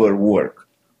deliver work.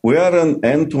 We are an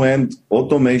end-to-end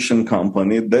automation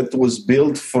company that was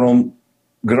built from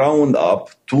ground up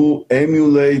to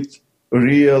emulate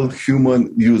real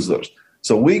human users.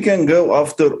 So we can go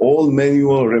after all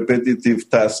manual repetitive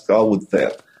tasks out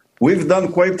there. We've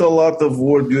done quite a lot of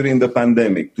work during the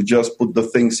pandemic to just put the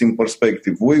things in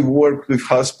perspective. We worked with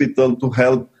hospitals to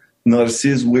help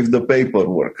nurses with the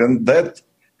paperwork, and that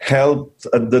helped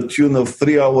at the tune of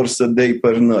 3 hours a day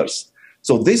per nurse.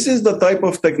 So this is the type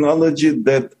of technology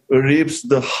that reaps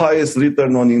the highest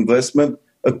return on investment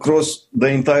across the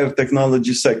entire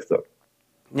technology sector.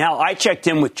 Now, I checked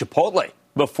in with Chipotle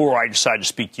before I decided to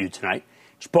speak to you tonight.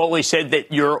 Chipotle said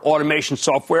that your automation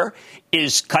software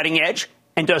is cutting edge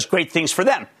and does great things for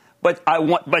them. But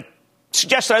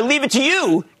suggested I leave it to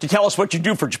you to tell us what you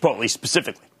do for Chipotle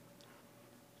specifically.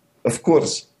 Of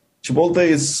course. Chipotle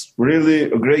is really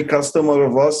a great customer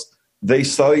of us. They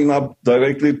sign up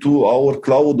directly to our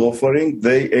cloud offering.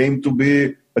 They aim to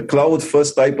be a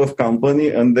cloud-first type of company,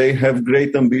 and they have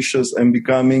great ambitions in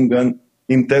becoming an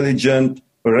intelligent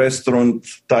restaurant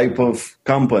type of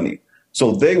company.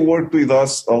 So they work with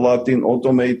us a lot in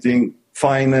automating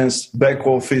finance, back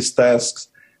office tasks,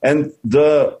 and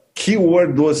the key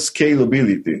word was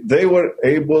scalability. They were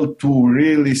able to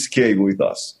really scale with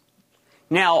us.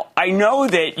 Now, I know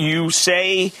that you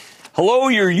say, hello,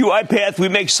 you're UiPath. We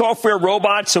make software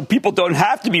robots so people don't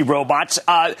have to be robots.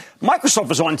 Microsoft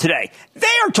was on today. They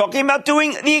are talking about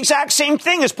doing the exact same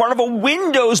thing as part of a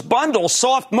Windows bundle,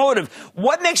 Soft Motive.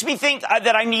 What makes me think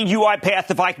that I need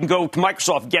UiPath if I can go to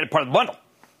Microsoft and get it part of the bundle?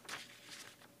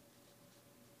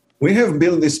 We have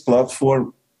built this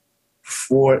platform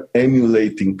for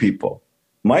emulating people.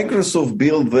 Microsoft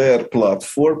built their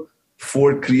platform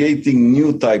for creating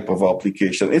new type of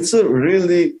application. It's a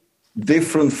really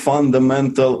different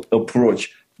fundamental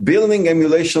approach. Building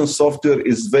emulation software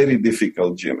is very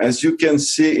difficult, Jim, as you can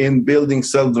see in building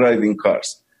self-driving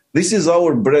cars. This is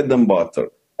our bread and butter.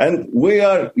 And we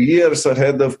are years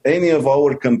ahead of any of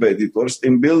our competitors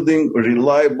in building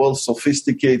reliable,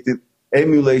 sophisticated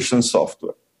emulation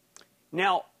software.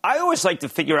 Now, I always like to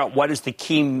figure out what is the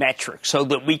key metric so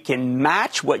that we can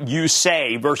match what you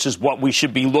say versus what we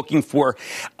should be looking for.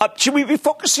 Should we be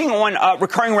focusing on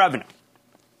recurring revenue?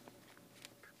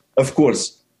 Of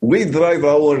course. We drive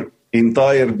our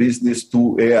entire business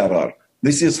to ARR.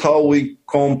 This is how we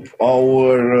comp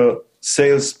our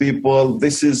salespeople.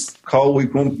 This is how we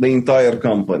comp the entire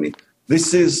company.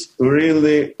 This is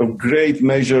really a great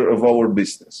measure of our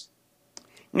business.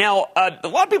 Now, a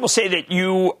lot of people say that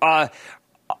you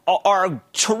are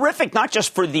terrific, not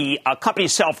just for the company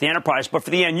itself, the enterprise, but for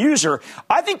the end user.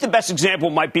 I think the best example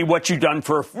might be what you've done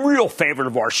for a real favorite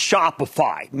of ours,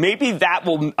 Shopify. Maybe that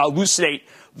will elucidate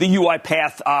the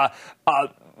UiPath,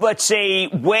 let's say,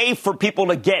 way for people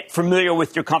to get familiar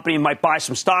with your company and might buy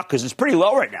some stock because it's pretty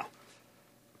low right now.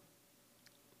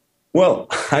 Well,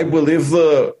 I believe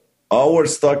our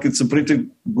stock, it's a pretty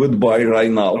good buy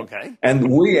right now. Okay.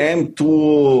 And we aim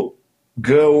to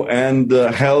go and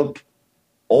help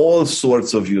all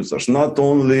sorts of users, not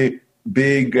only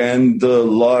big and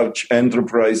large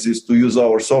enterprises to use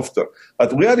our software,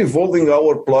 but we are evolving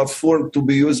our platform to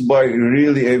be used by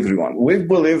really everyone. We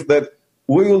believe that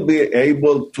we will be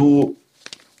able to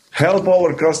help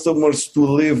our customers to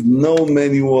leave no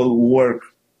manual work.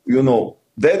 You know,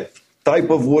 that type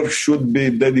of work should be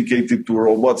dedicated to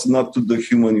robots, not to the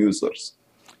human users.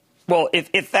 Well,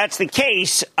 if that's the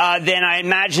case, then I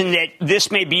imagine that this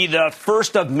may be the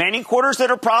first of many quarters that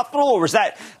are profitable, or is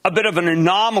that a bit of an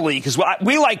anomaly? Because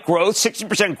we like growth,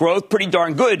 60% growth, pretty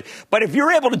darn good. But if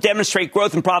you're able to demonstrate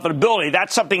growth and profitability,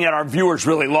 that's something that our viewers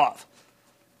really love.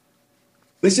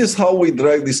 This is how we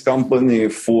drive this company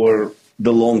for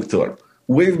the long term.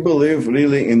 We believe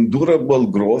really in durable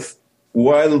growth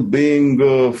while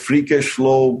being free cash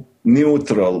flow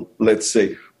neutral, let's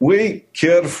say. We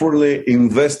carefully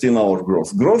invest in our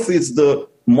growth. Growth is the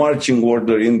marching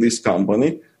order in this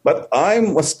company, but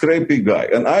I'm a scrappy guy,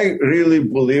 and I really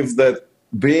believe that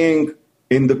being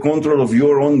in the control of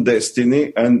your own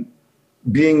destiny and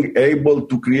being able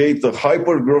to create a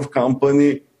hyper-growth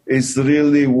company is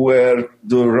really where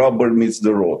the rubber meets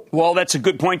the road. Well, that's a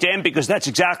good point to end, because that's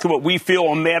exactly what we feel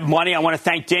on Mad Money. I want to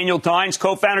thank Daniel Dines,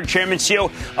 co-founder, chairman, CEO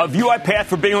of UiPath,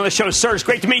 for being on the show. Sir, it's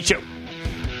great to meet you.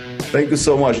 Thank you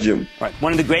so much, Jim. Right.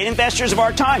 One of the great investors of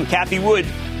our time, Cathie Wood.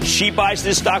 She buys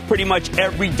this stock pretty much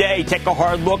every day. Take a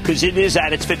hard look, because it is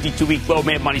at its 52-week low.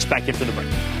 Mad Money's back into the break.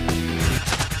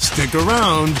 Stick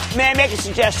around. May I make a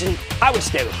suggestion? I would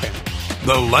stay with him.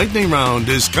 The lightning round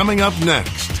is coming up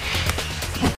next.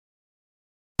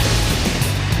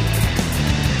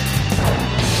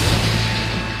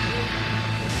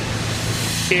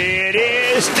 It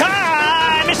is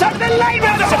time. It's time for the lightning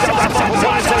round.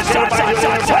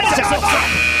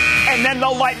 And then the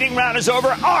lightning round is over.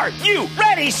 Are you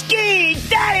ready, Ski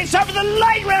Daddy? It's time for the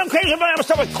lightning round. Crazy. I'm going to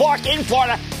start with Clark in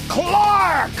Florida.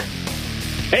 Clark.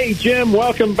 Hey, Jim.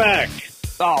 Welcome back.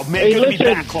 Oh, man, hey, good listen, to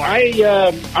be back, Clark.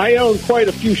 I own quite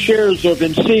a few shares of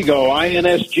Inseego,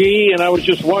 INSG, and I was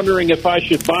just wondering if I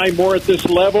should buy more at this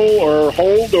level or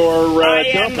hold or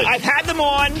dump it. I've had them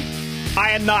on.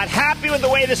 I am not happy with the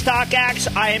way the stock acts.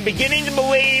 I am beginning to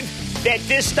believe that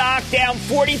this stock down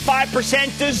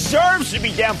 45% deserves to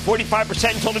be down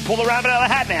 45% until they pull the rabbit out of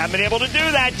the hat. And they haven't been able to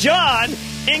do that. John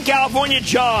in California.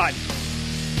 John.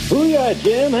 Booyah,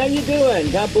 Jim. How you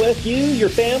doing? God bless you, your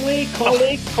family,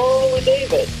 colleagues, Carl and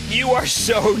David. You are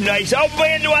so nice. Oh,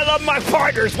 man, do I love my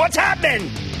partners. What's happening?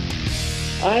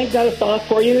 I got a thought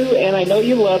for you, and I know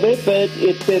you love it, but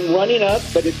it's been running up,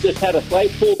 but it's just had a slight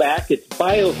pullback. It's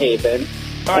Biohaven.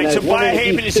 All right, so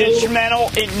Biohaven is instrumental.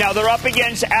 Now, they're up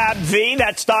against AbbVie.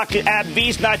 That stock,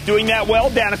 AbbVie's not doing that well,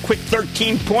 down a quick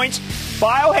 13 points.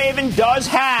 Biohaven does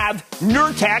have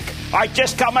Nurtec. I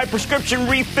just got my prescription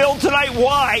refilled tonight.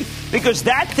 Why? Because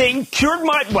that thing cured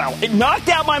it knocked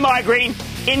out my migraine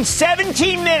in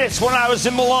 17 minutes when I was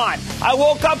in Milan. I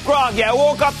woke up groggy. I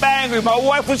woke up angry. My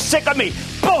wife was sick of me.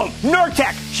 Boom,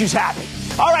 Nurtec. She's happy.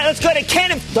 All right, let's go to Ken.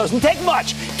 It doesn't take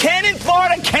much. Ken in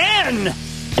Florida. Ken.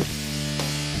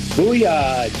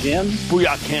 Booyah, Jim.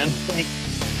 Booyah, Ken.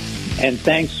 And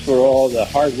thanks for all the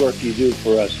hard work you do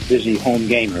for us busy home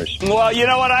gamers. Well, you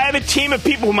know what? I have a team of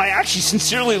people whom I actually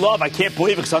sincerely love. I can't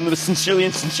believe it, because I'm the sincerely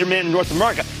insincere man in North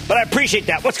America. But I appreciate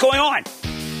that. What's going on?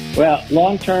 Well,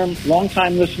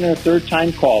 long-time listener,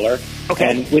 third-time caller. Okay.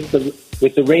 And with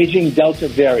the raging Delta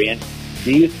variant,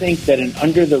 do you think that an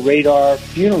under-the-radar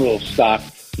funeral stock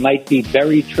might be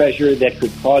buried treasure that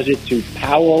could cause it to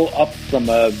powell up from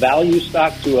a value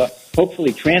stock to a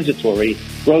hopefully transitory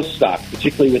growth stock,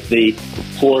 particularly with the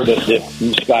horde of the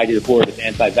misguided horde of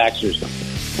anti-vaxxers?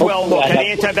 Well, look, the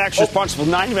anti-vax responsible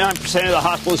for 99% of the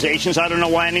hospitalizations. I don't know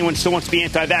why anyone still wants to be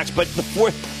anti-vax, but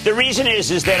the reason is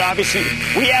that obviously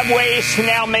we have ways to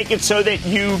now make it so that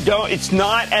it's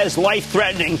not as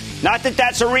life-threatening. Not that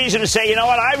that's a reason to say, you know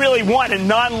what, I really want a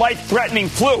non-life-threatening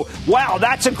flu. Wow,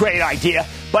 that's a great idea.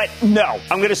 But no,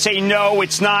 I'm going to say no,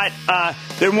 it's not.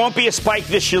 There won't be a spike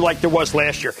this year like there was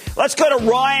last year. Let's go to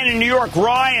Ryan in New York.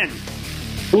 Ryan.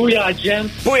 Booyah, Jim.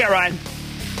 Booyah, Ryan.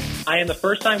 I am the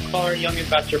first-time caller, young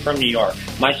investor from New York.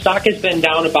 My stock has been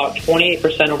down about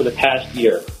 28% over the past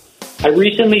year. I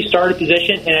recently started a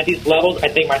position, and at these levels, I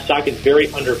think my stock is very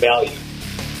undervalued.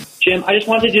 Jim, I just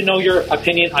wanted to know your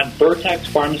opinion on Vertex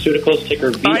Pharmaceuticals,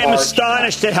 ticker VR. I am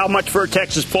astonished at how much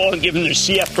Vertex has fallen given their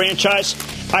CF franchise.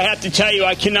 I have to tell you,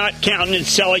 I cannot count on it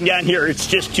selling down here. It's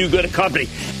just too good a company.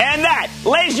 And that,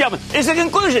 ladies and gentlemen, is the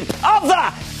conclusion of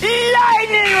the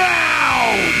Lightning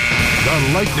Round!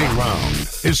 The Lightning Round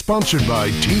is sponsored by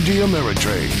TD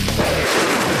Ameritrade.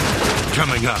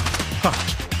 Coming up,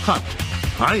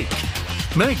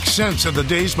 hike. Make sense of the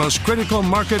day's most critical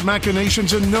market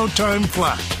machinations in no time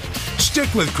flat.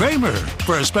 Stick with Cramer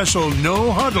for a special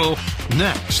No Huddle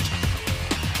next.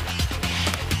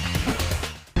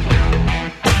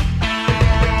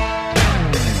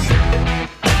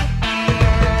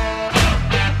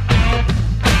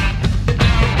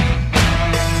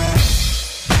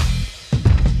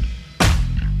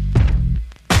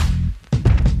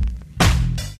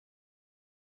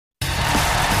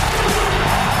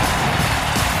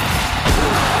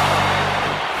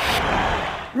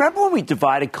 remember when we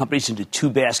divided companies into two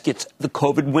baskets, the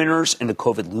COVID winners and the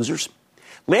COVID losers?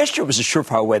 Last year was a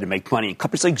surefire way to make money.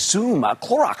 Companies like Zoom,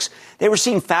 Clorox, they were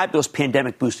seeing fabulous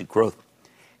pandemic-boosted growth.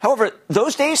 However,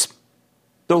 those days,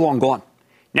 they're long gone.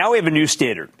 Now we have a new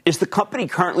standard. Is the company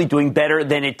currently doing better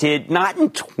than it did not in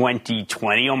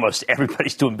 2020? Almost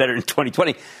everybody's doing better in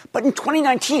 2020. But in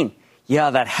 2019,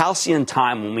 yeah, that halcyon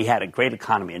time when we had a great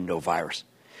economy and no virus.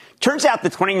 Turns out the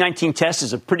 2019 test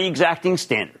is a pretty exacting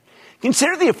standard.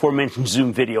 Consider the aforementioned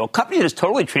Zoom video, a company that has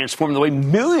totally transformed the way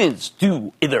millions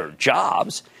do their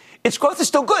jobs. Its growth is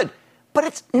still good, but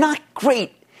it's not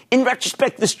great. In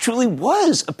retrospect, this truly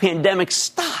was a pandemic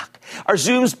stock. Are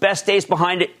Zoom's best days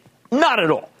behind it? Not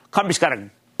at all. Company's got a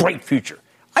great future.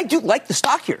 I do like the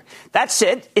stock here. That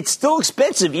said, it's still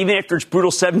expensive, even after its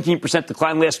brutal 17%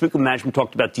 decline last week when management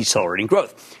talked about decelerating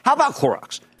growth. How about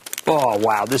Clorox? Oh,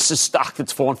 wow. This is stock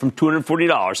that's fallen from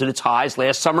 $240 at its highs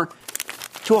last summer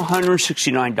to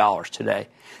 $169 today.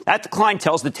 That decline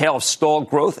tells the tale of stalled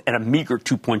growth and a meager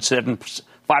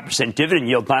 2.75% dividend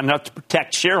yield, not enough to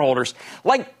protect shareholders.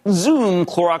 Like Zoom,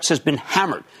 Clorox has been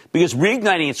hammered because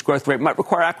reigniting its growth rate might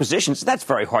require acquisitions. That's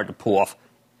very hard to pull off,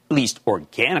 at least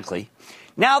organically.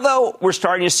 Now, though, we're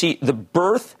starting to see the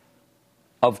birth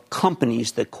of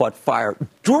companies that caught fire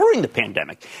during the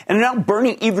pandemic and are now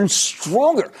burning even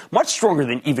stronger, much stronger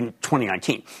than even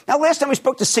 2019. Now, last time we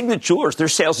spoke to Signet Jewelers, their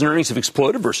sales and earnings have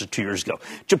exploded versus 2 years ago.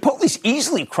 Chipotle's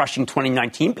easily crushing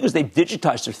 2019 because they've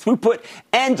digitized their throughput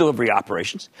and delivery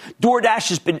operations. DoorDash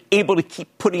has been able to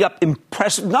keep putting up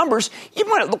impressive numbers,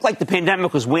 even when it looked like the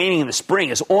pandemic was waning in the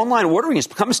spring, as online ordering has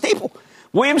become a staple.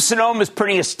 Williams-Sonoma is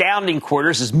printing astounding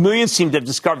quarters as millions seem to have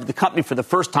discovered the company for the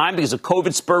first time because of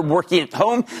COVID-spurred working at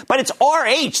home. But it's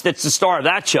RH that's the star of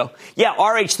that show. Yeah,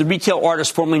 RH, the retail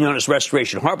artist formerly known as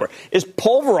Restoration Hardware, is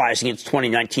pulverizing its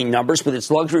 2019 numbers with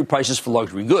its luxury prices for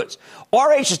luxury goods.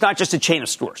 RH is not just a chain of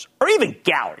stores or even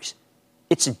galleries.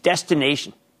 It's a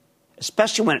destination,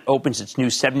 especially when it opens its new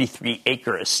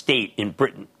 73-acre estate in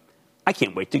Britain. I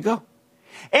can't wait to go.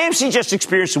 AMC just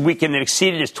experienced a weekend that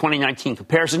exceeded its 2019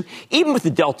 comparison, even with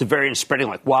the Delta variant spreading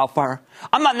like wildfire.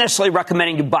 I'm not necessarily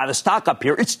recommending you buy the stock up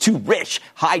here. It's too rich,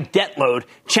 high debt load,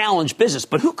 challenged business.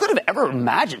 But who could have ever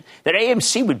imagined that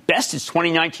AMC would best its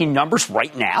 2019 numbers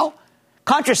right now?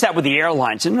 Contrast that with the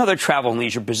airlines and another travel and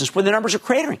leisure business where the numbers are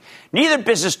cratering. Neither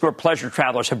business nor pleasure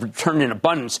travelers have returned in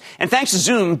abundance. And thanks to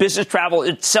Zoom, business travel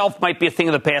itself might be a thing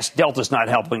of the past. Delta's not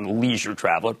helping the leisure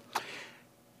traveler.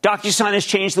 DocuSign has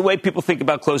changed the way people think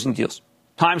about closing deals.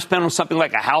 Time spent on something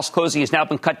like a house closing has now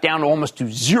been cut down to almost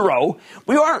to zero.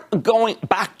 We aren't going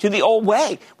back to the old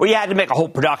way, where you had to make a whole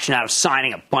production out of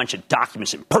signing a bunch of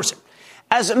documents in person.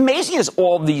 As amazing as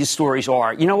all of these stories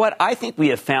are, you know what? I think we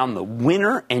have found the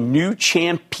winner and new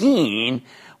champion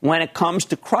when it comes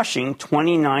to crushing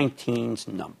 2019's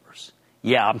numbers.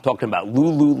 Yeah, I'm talking about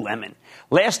Lululemon.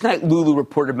 Last night, Lulu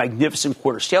reported a magnificent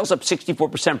quarter. Sales up 64%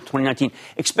 from 2019,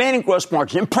 expanding gross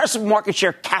margin, impressive market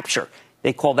share capture.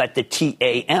 They call that the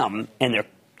TAM, and they're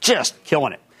just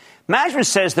killing it. Management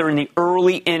says they're in the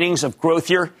early innings of growth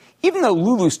here, even though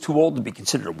Lulu's too old to be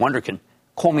considered a wonderkin.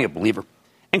 Call me a believer.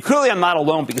 And clearly I'm not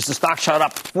alone because the stock shot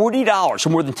up $40 or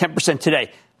more than 10%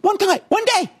 today. One day,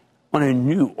 on a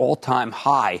new all-time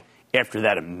high after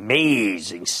that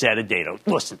amazing set of data.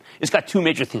 Listen, it's got two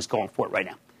major things going for it right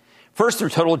now. First, their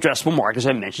total addressable market, as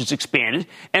I mentioned, is expanded,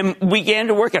 and we began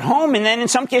to work at home, and then in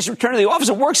some cases return to the office.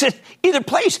 It works at either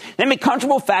place. They make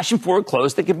comfortable, fashion-forward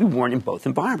clothes that can be worn in both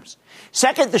environments.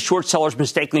 Second, the short sellers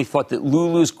mistakenly thought that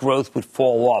Lulu's growth would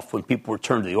fall off when people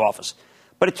return to the office.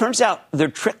 But it turns out they're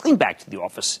trickling back to the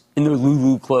office in their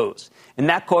Lulu clothes, and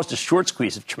that caused a short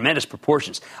squeeze of tremendous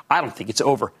proportions. I don't think it's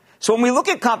over. So when we look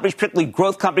at companies, particularly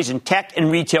growth companies in tech and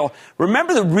retail,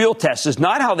 remember the real test is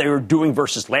not how they were doing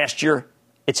versus last year.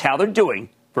 It's how they're doing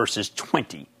versus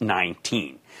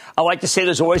 2019. I like to say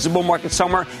there's always a bull market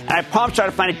somewhere, and I promise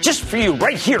to find it just for you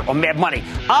right here on Mad Money.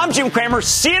 I'm Jim Cramer.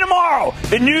 See you tomorrow.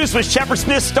 The news with Shepard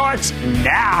Smith starts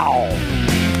now.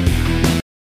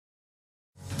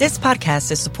 This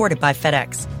podcast is supported by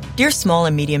FedEx. Dear small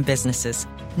and medium businesses,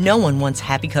 no one wants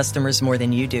happy customers more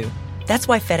than you do. That's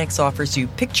why FedEx offers you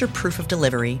picture proof of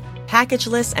delivery,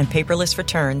 packageless and paperless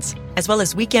returns, as well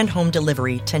as weekend home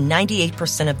delivery to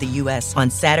 98% of the U.S. on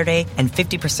Saturday and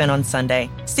 50% on Sunday.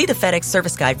 See the FedEx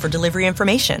service guide for delivery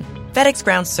information. FedEx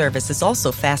Ground service is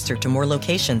also faster to more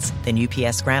locations than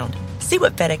UPS Ground. See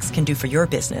what FedEx can do for your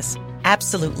business.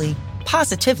 Absolutely,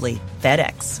 positively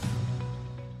FedEx.